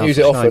 So I don't use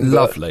it often.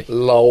 Lovely.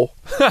 Lol.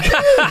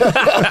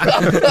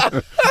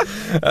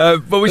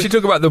 But we should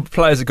talk about the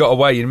players that got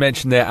away. You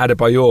mentioned there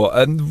Adebayor,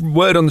 and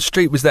word on the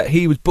street was that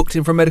he was booked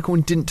in for a medical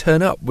and didn't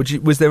turn up.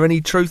 Was there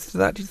any truth to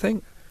that, do you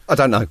think? I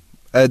don't know.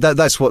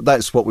 That's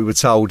what we were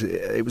told.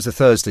 It was a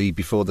Thursday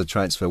before the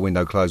transfer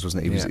window closed,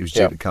 wasn't it? He was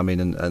due to come in,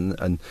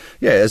 and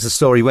as the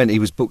story went, he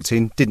was booked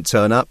in, didn't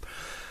turn up,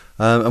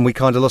 and we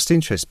kind of lost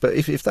interest. But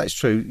if that's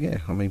true,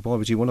 I mean, why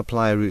would you want a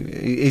player who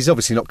he's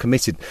obviously not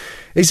committed?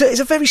 It's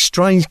a very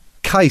strange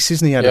case,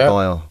 isn't he,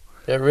 Adebayor?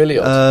 Yeah, really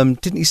odd.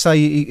 Didn't he say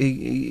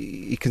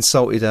he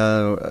consulted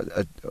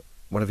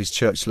one of his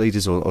church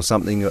leaders or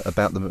something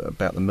about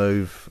the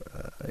move?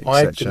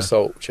 I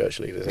consult church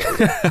leaders.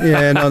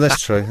 Yeah, no,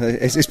 that's true.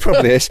 It's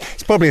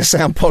probably a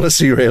sound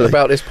policy, really,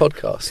 about this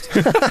podcast.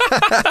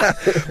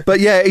 But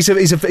yeah, he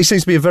seems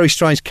to be a very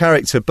strange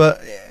character.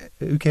 But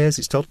who cares?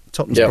 It's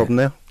Tottenham's problem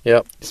now.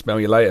 Yeah, smell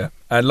you later.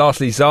 And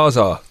lastly,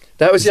 Zaza.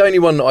 That was the only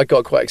one that I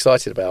got quite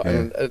excited about. Yeah.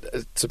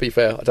 And to be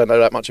fair, I don't know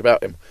that much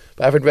about him.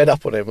 But having read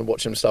up on him and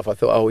watched him stuff, I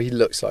thought, he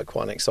looks like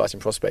quite an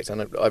exciting prospect.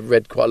 And I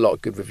read quite a lot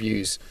of good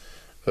reviews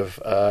of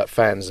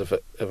fans of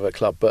a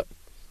club. But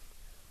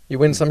you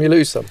win some, you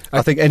lose some.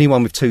 I think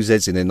anyone with 2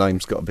 Z's in their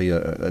name's got to be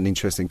an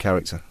interesting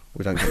character.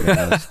 We don't get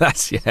that.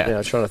 That's Yeah,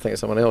 I'm trying to think of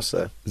someone else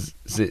there.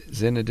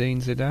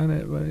 Zinedine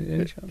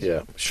Zidane?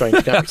 Yeah,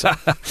 strange character.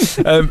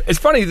 It's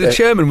funny, the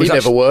chairman was... He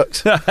never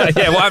worked.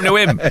 Yeah, what happened to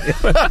him?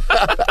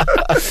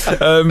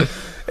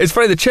 It's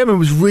funny, the chairman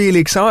was really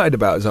excited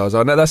about Zaza.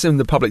 I know that's in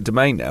the public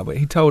domain now, but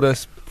he told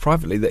us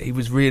privately that he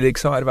was really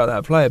excited about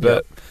that player,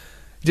 but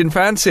he didn't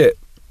fancy it.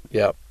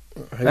 Yeah,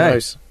 who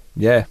knows?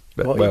 Yeah,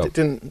 but he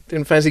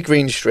didn't fancy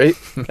Green Street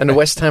and the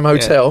West Ham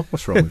Hotel.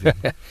 What's wrong with you?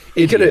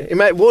 He could have.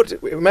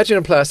 Imagine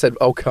a player said,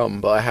 "I'll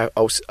come, but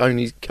I'll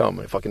only come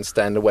if I can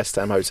stand the West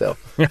Ham Hotel."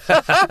 Sure,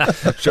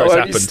 it's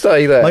happened.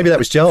 Stay there. Maybe that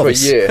was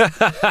Jarvis for a year.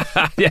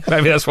 Yeah,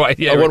 maybe that's why.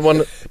 Yeah, I want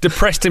one.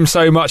 Depressed him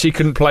so much he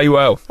couldn't play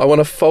well. I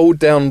want a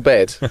fold-down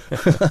bed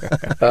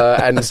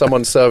and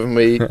someone serving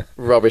me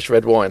rubbish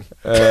red wine.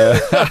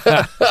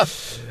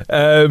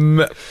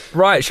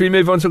 Right, should we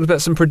move on to talk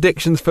about some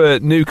predictions for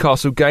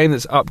Newcastle game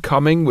that's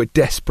upcoming? We're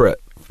desperate.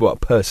 Well,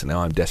 personally,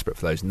 I'm desperate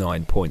for those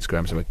 9 points,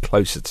 Graham, so we're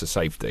closer to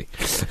safety.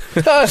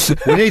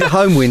 We need a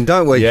home win,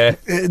 don't we? Yeah.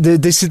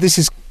 This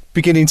is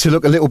beginning to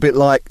look a little bit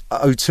like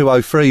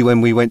 02-03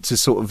 when we went to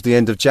sort of the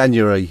end of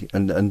January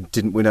and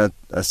didn't win a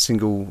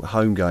single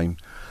home game.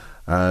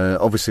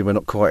 Obviously, we're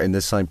not quite in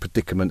the same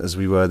predicament as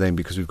we were then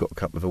because we've got a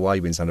couple of away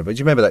wins under. But do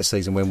you remember that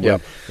season when I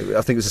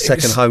think it was the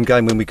second home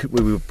game when we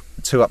were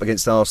 2 up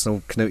against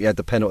Arsenal? Knute had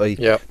the penalty.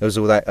 Yeah. There was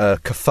all that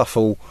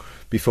kerfuffle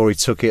before he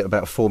took it.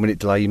 About a 4-minute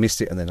delay, he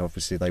missed it, and then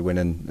obviously they went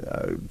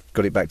and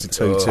got it back to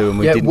 2-2, and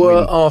we didn't were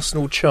win.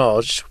 Arsenal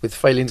charged with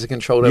failing to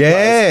control their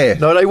players?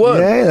 No, they weren't.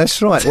 Yeah, that's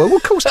right. Well,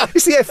 of course,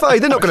 it's the FA.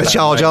 They're not going to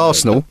charge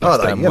Arsenal, are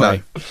they? You know,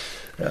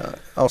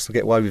 Arsenal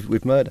get away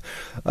with murder.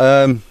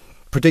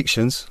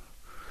 Predictions.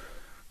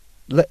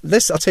 I'll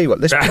tell you what.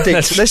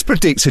 Let's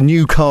predict a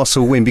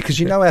Newcastle win because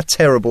you know how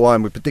terrible I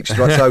am with predictions.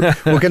 Right, so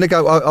we're going to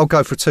go. I'll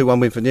go for a 2-1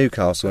 win for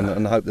Newcastle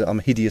and hope that I'm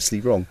hideously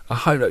wrong. I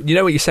hope. You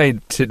know what you're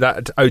saying to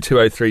that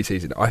 02-03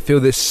 season. I feel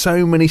there's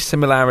so many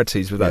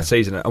similarities with that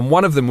season, and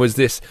one of them was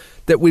this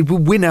that we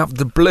would win out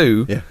the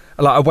blue. Yeah.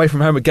 Like away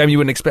from home, a game you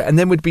wouldn't expect, and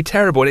then would be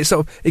terrible.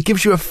 And it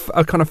gives you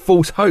a kind of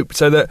false hope,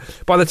 so that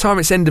by the time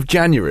it's end of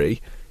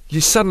January, you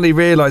suddenly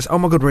realise, oh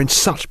my God, we're in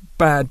such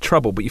bad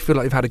trouble, but you feel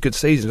like you've had a good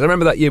season. I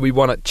remember that year we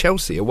won at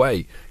Chelsea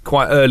away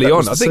quite early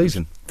on. I think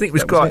it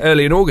was quite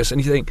early in August,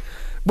 and you think,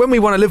 when we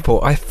won at Liverpool,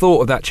 I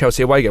thought of that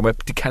Chelsea away game where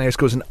Di Canio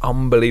scores an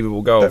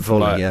unbelievable goal.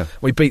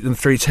 We beat them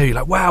 3-2. You're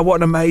like, wow, what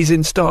an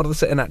amazing start of the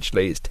season. And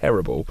actually, it's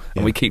terrible,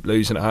 and we keep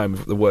losing at home,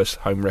 the worst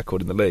home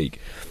record in the league.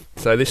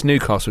 So this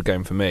Newcastle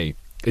game for me,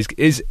 is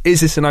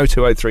this an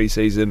 02-03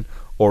 season,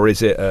 or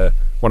is it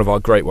one of our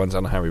great ones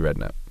under Harry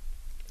Redknapp?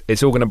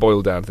 It's all going to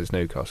boil down to this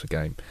Newcastle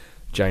game.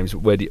 James,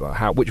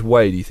 which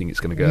way do you think it's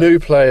going to go? New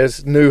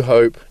players, new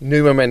hope,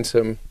 new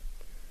momentum.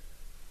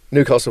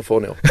 Newcastle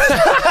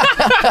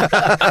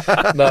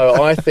 4-0.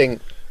 No, I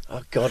think.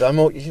 Oh God, I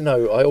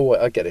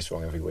get this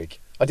wrong every week.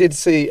 I did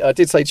say to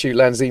you,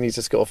 Lanzini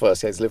to score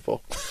first against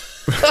Liverpool.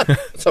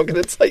 So I'm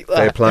going to take that.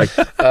 Fair play.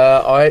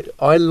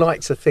 I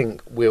like to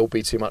think we'll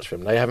be too much for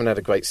them. They haven't had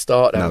a great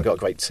start. They haven't got a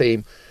great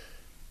team.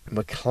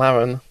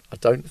 McLaren, I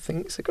don't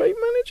think it's a great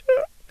manager.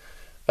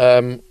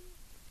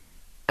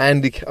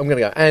 I'm going to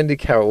go Andy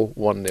Carroll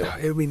 1-0.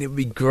 I mean, it'd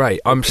be great.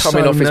 I'm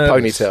coming off his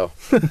ponytail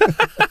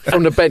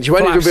from the bench. He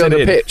won't even be on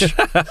the pitch.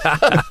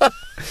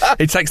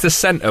 He takes the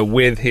centre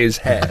with his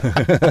hair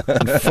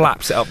and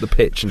flaps it up the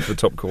pitch into the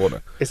top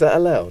corner. Is that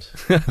allowed?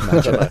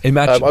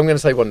 Imagine. I'm going to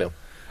say 1-0.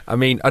 I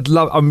mean,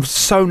 I'm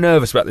so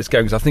nervous about this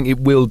game because I think it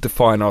will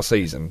define our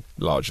season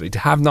largely. To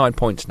have 9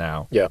 points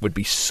now would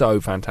be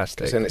so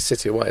fantastic. And it's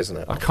City away, isn't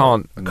it? I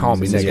can't be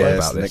negative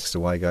about this. Next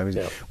away game.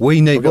 Isn't it? What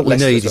we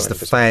need is the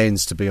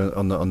fans to be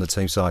on the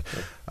team side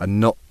and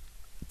not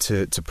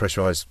to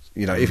pressurise.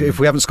 You know, if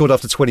we haven't scored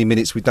after 20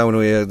 minutes, we don't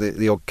want to hear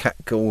the odd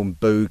catcall and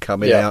boo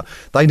coming out.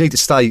 They need to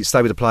stay with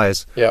the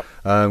players. Yeah,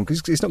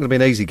 because it's not going to be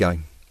an easy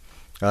game.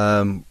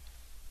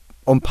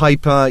 On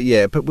paper,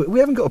 yeah, but we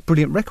haven't got a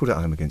brilliant record at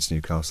home against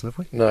Newcastle, have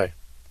we? No.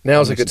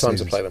 Now's a good time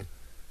to play them.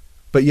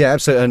 But yeah,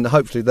 absolutely, and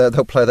hopefully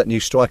they'll play that new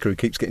striker who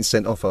keeps getting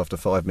sent off after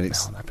 5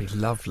 minutes. Oh, that'd be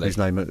lovely. His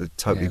name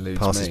totally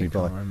passes me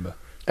by. Remember.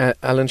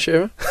 Alan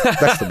Shearer?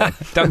 That's the one.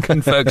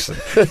 Duncan Ferguson.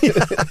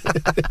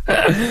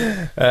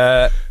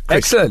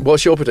 Excellent.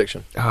 What's your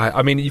prediction?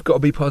 I mean, you've got to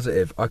be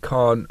positive. I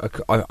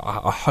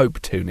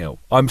hope 2-0.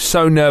 I'm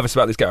so nervous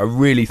about this game. I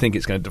really think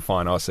it's going to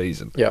define our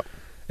season. Yeah.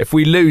 If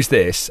we lose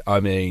this, I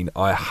mean,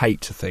 I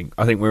hate to think.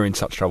 I think we're in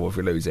such trouble if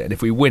we lose it. And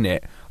if we win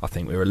it, I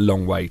think we're a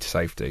long way to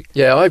safety.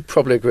 Yeah, I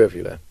probably agree with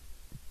you there.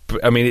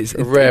 But, I mean, it's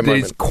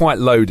quite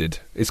loaded.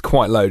 It's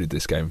quite loaded,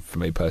 this game, for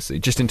me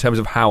personally, just in terms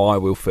of how I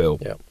will feel.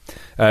 Yeah.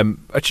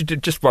 Actually,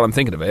 just while I'm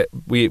thinking of it,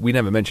 we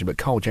never mentioned, but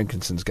Carl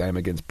Jenkinson's game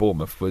against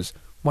Bournemouth was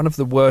one of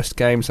the worst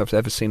games I've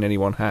ever seen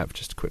anyone have,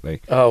 just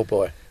quickly. Oh,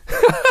 boy.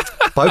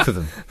 Both of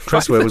them.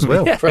 Cresswell as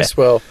well. Yeah.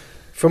 Cresswell.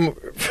 From...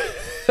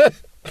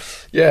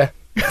 yeah.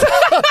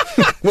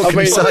 What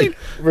can you say?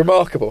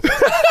 Remarkable.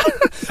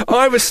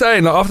 I was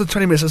saying, like, after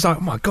 20 minutes, I was like,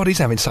 oh my God, he's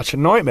having such a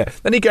nightmare.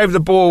 Then he gave the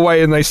ball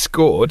away and they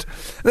scored.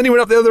 And then he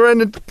went up the other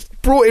end and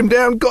brought him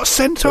down, got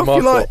sent off.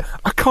 You're like,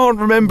 I can't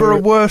remember a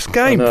worse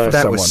game for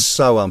that someone. Was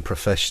so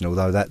unprofessional,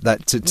 though,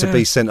 that to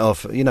be sent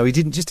off. You know, he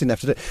didn't have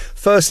to do it.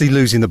 Firstly,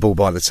 losing the ball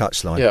by the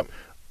touchline. Yeah.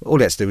 All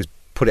he had to do was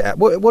put it out.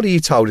 What are you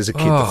told as a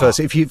kid? The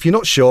first, if you're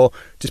not sure,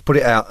 just put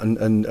it out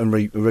and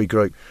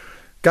regroup.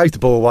 Gave the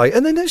ball away,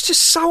 and then it was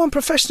just so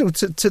unprofessional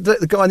to let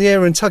the guy in the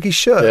air and tug his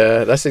shirt.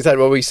 Yeah, that's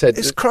exactly what we said.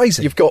 It's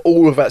crazy. You've got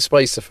all of that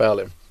space to foul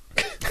him.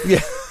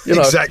 Yeah, you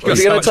know, exactly. If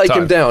you're going to take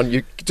him down,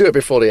 you do it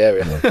before the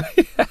area.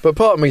 Yeah. But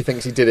part of me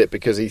thinks he did it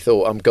because he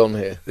thought, I'm gone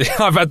here.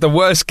 I've had the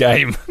worst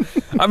game.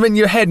 I mean,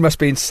 your head must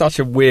be in such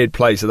a weird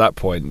place at that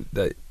point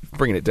that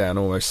bringing it down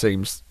almost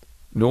seems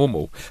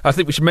normal. I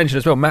think we should mention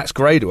as well Max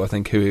Gradle, I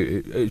think,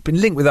 who's been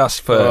linked with us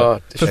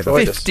for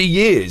 50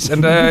 years,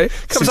 and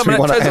comes up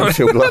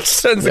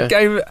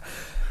and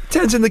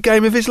turns in the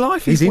game of his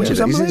life. He's injured.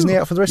 Isn't he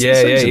out for the rest of the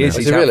season? Yeah, he is.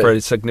 He's out really? for a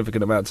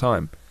significant amount of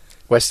time.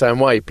 West Ham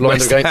way,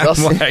 blind against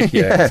us.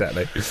 Yeah,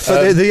 exactly.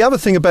 But the other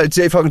thing about,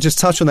 if I can just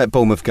touch on that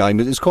Bournemouth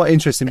game, it's quite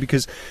interesting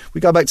because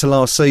we go back to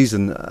last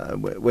season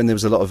when there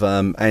was a lot of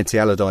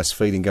anti-Allardyce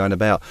feeling going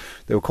about.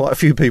 There were quite a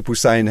few people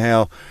saying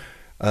how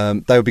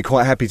they would be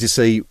quite happy to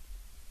see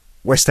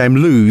West Ham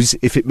lose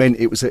if it meant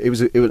it was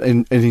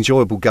an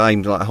enjoyable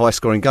game, like a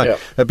high-scoring game. Yeah.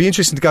 It'd be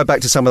interesting to go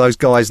back to some of those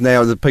guys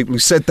now, the people who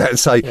said that, and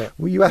say,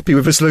 were you happy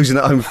with us losing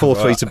at home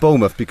 4-3 to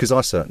Bournemouth? Because I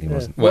certainly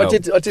wasn't. Well,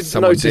 I did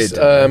notice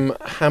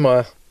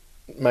Hammer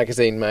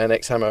magazine man,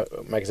 ex-Hammer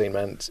magazine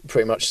man,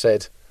 pretty much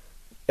said,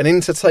 an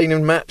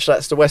entertaining match,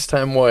 that's the West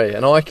Ham way.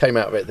 And I came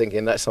out of it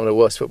thinking that's some of the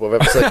worst football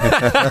I've ever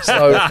seen.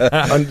 So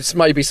it's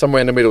maybe somewhere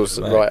in the middle's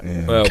right.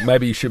 Yeah. Well,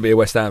 maybe you should be a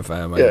West Ham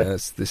fan, mate. Yeah.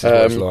 This is what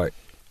it's like.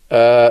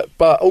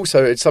 But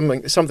also, it's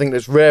something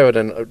that's rarer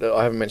than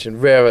I haven't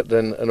mentioned. Rarer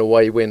than an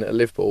away win at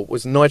Liverpool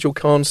was Nigel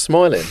Khan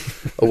smiling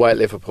away at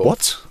Liverpool.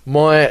 What?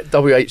 My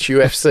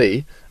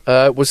WHUFC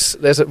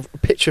there's a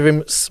picture of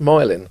him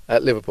smiling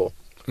at Liverpool.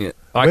 Yeah,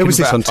 where was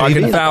this on TV? I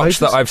can vouch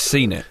that I've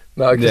seen it.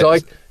 No, because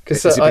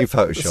Is it being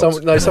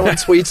photoshopped? Someone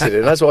tweeted it,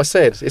 and that's what I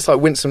said. It's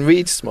like Winston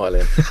Reid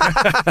smiling.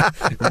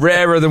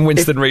 Rarer than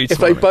Winston Reid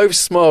smiling. If they both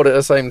smiled at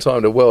the same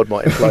time, the world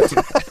might implode.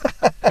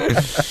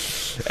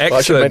 Excellent.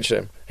 I should mention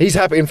him. He's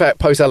happy. In fact,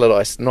 post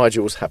Allardyce,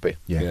 Nigel's happy.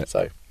 Yeah.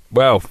 So,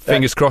 well,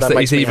 fingers crossed that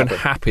he's even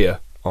happy. happier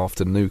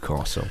after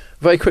Newcastle.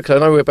 Very quickly, I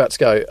know we're about to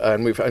go,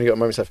 and we've only got a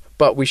moment left,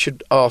 but we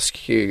should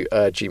ask you,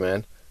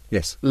 G-Man.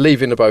 Yes.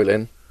 Leaving the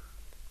bowling,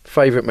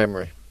 favourite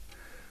memory?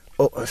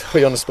 Put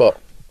you on the spot.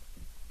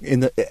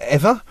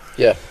 Ever?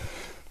 Yeah.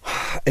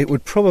 It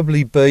would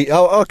probably be...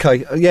 Oh,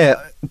 okay. Yeah.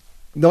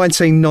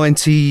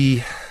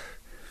 1990...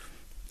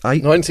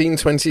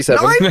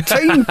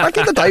 1927. Back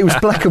in the day, it was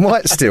black and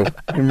white still.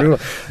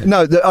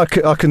 No, I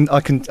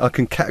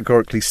can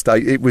categorically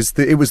state it was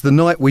the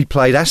night we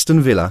played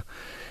Aston Villa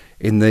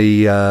in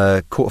the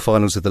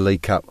quarterfinals of the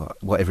League Cup,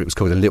 whatever it was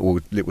called, the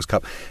Little's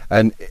Cup,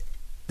 and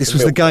this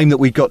was the game that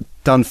we got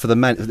done for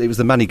it was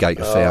the Moneygate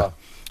affair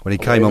when he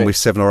came on with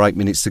 7 or 8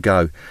 minutes to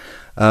go,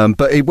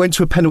 but it went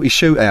to a penalty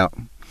shootout.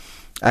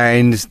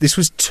 And this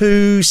was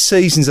 2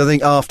 seasons, I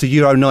think, after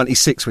Euro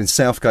 96 when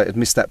Southgate had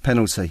missed that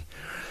penalty.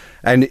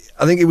 And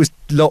I think it was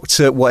locked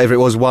at whatever it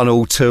was,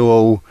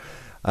 1-1,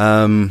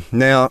 2-1.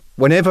 Now,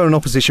 whenever an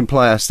opposition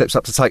player steps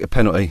up to take a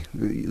penalty,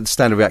 the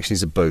standard reaction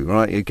is a boo,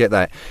 right? You get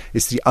that.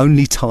 It's the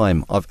only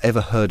time I've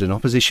ever heard an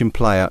opposition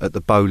player at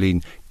the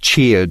bowling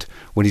cheered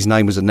when his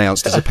name was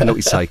announced as a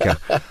penalty taker.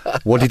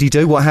 What did he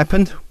do? What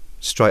happened?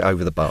 Straight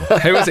over the bowl.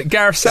 Who was it?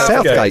 Gareth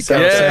Southgate?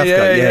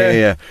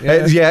 Yeah.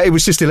 It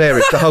was just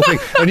hilarious, the whole thing.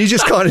 And you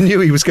just kind of knew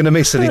he was going to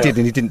miss, and he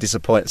didn't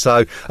disappoint.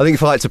 So I think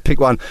if I had to pick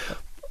one,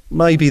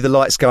 maybe the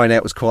lights going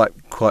out was quite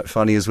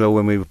funny as well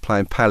when we were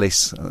playing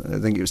Palace. I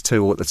think it was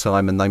 2-2 at the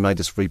time, and they made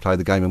us replay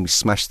the game and we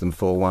smashed them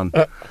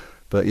 4-1.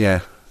 But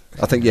yeah,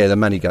 I think, the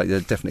Manny Gate,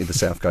 definitely the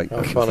Southgate.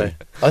 Oh, funny.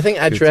 I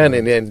think Adrian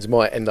in the end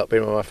might end up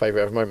being one of my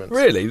favourite ever moments.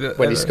 Really?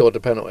 When he scored the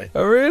penalty.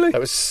 Oh, really?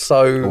 That was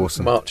so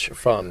Awesome. much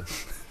fun.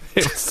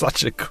 It was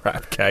such a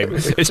crap game.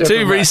 It's Whichever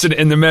too match. recent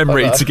in the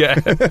memory to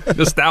get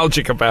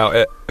nostalgic about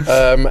it.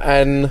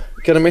 And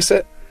going to miss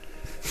it?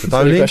 The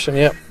bowling? Question,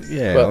 yeah.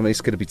 Yeah, Well- I mean,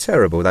 it's going to be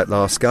terrible, that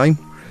last game.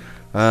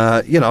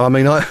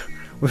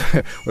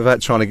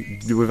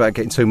 Without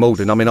getting too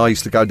maudlin, I mean, I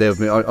used to go there with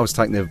me. I was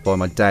taken there by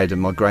my dad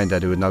and my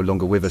granddad, who are no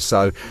longer with us.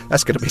 So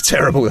that's going to be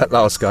terrible, that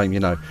last game,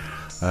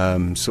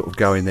 sort of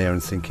going there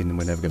and thinking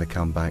we're never going to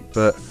come back.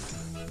 But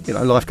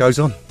life goes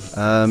on.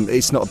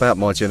 It's not about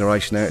my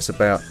generation now. It's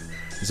about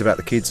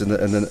the kids and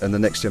the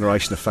next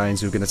generation of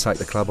fans who are going to take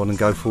the club on and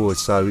go forward.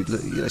 So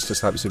let's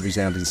just hope it's a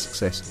resounding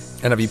success.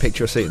 And have you picked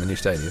your seat in the new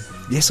stadium?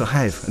 Yes, I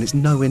have, and it's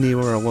nowhere near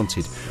where I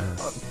wanted.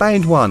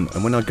 Band one,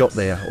 and when I got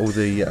there,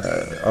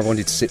 I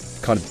wanted to sit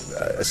kind of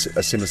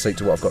a similar seat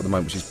to what I've got at the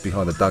moment, which is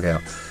behind the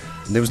dugout.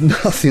 And there was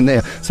nothing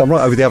there, so I'm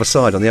right over the other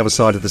side, on the other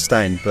side of the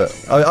stand. But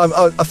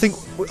I think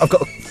I've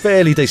got a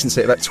fairly decent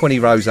seat, about 20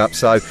 rows up,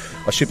 so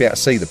I should be able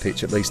to see the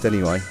pitch at least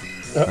anyway.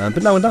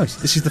 But no one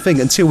knows. This is the thing.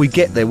 Until we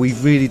get there, we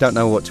really don't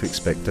know what to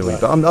expect, do we?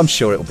 Right. But I'm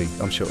sure it'll be.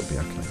 I'm sure it'll be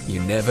okay.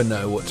 You never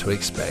know what to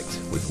expect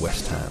with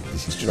West Ham.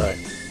 This is true. Right.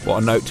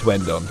 What a note to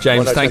end on.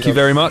 James, thank you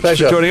very much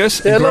Pleasure. for joining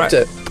us. Yeah, I loved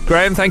it.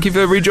 Graham, thank you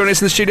for rejoining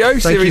us in the studio.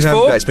 Thank Series you,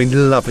 4. It's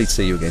been lovely to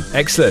see you again.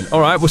 Excellent. All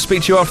right, we'll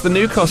speak to you after the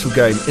Newcastle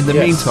game. In the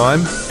Yes.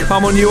 meantime,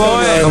 come on, you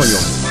Irons. Come on,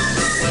 you.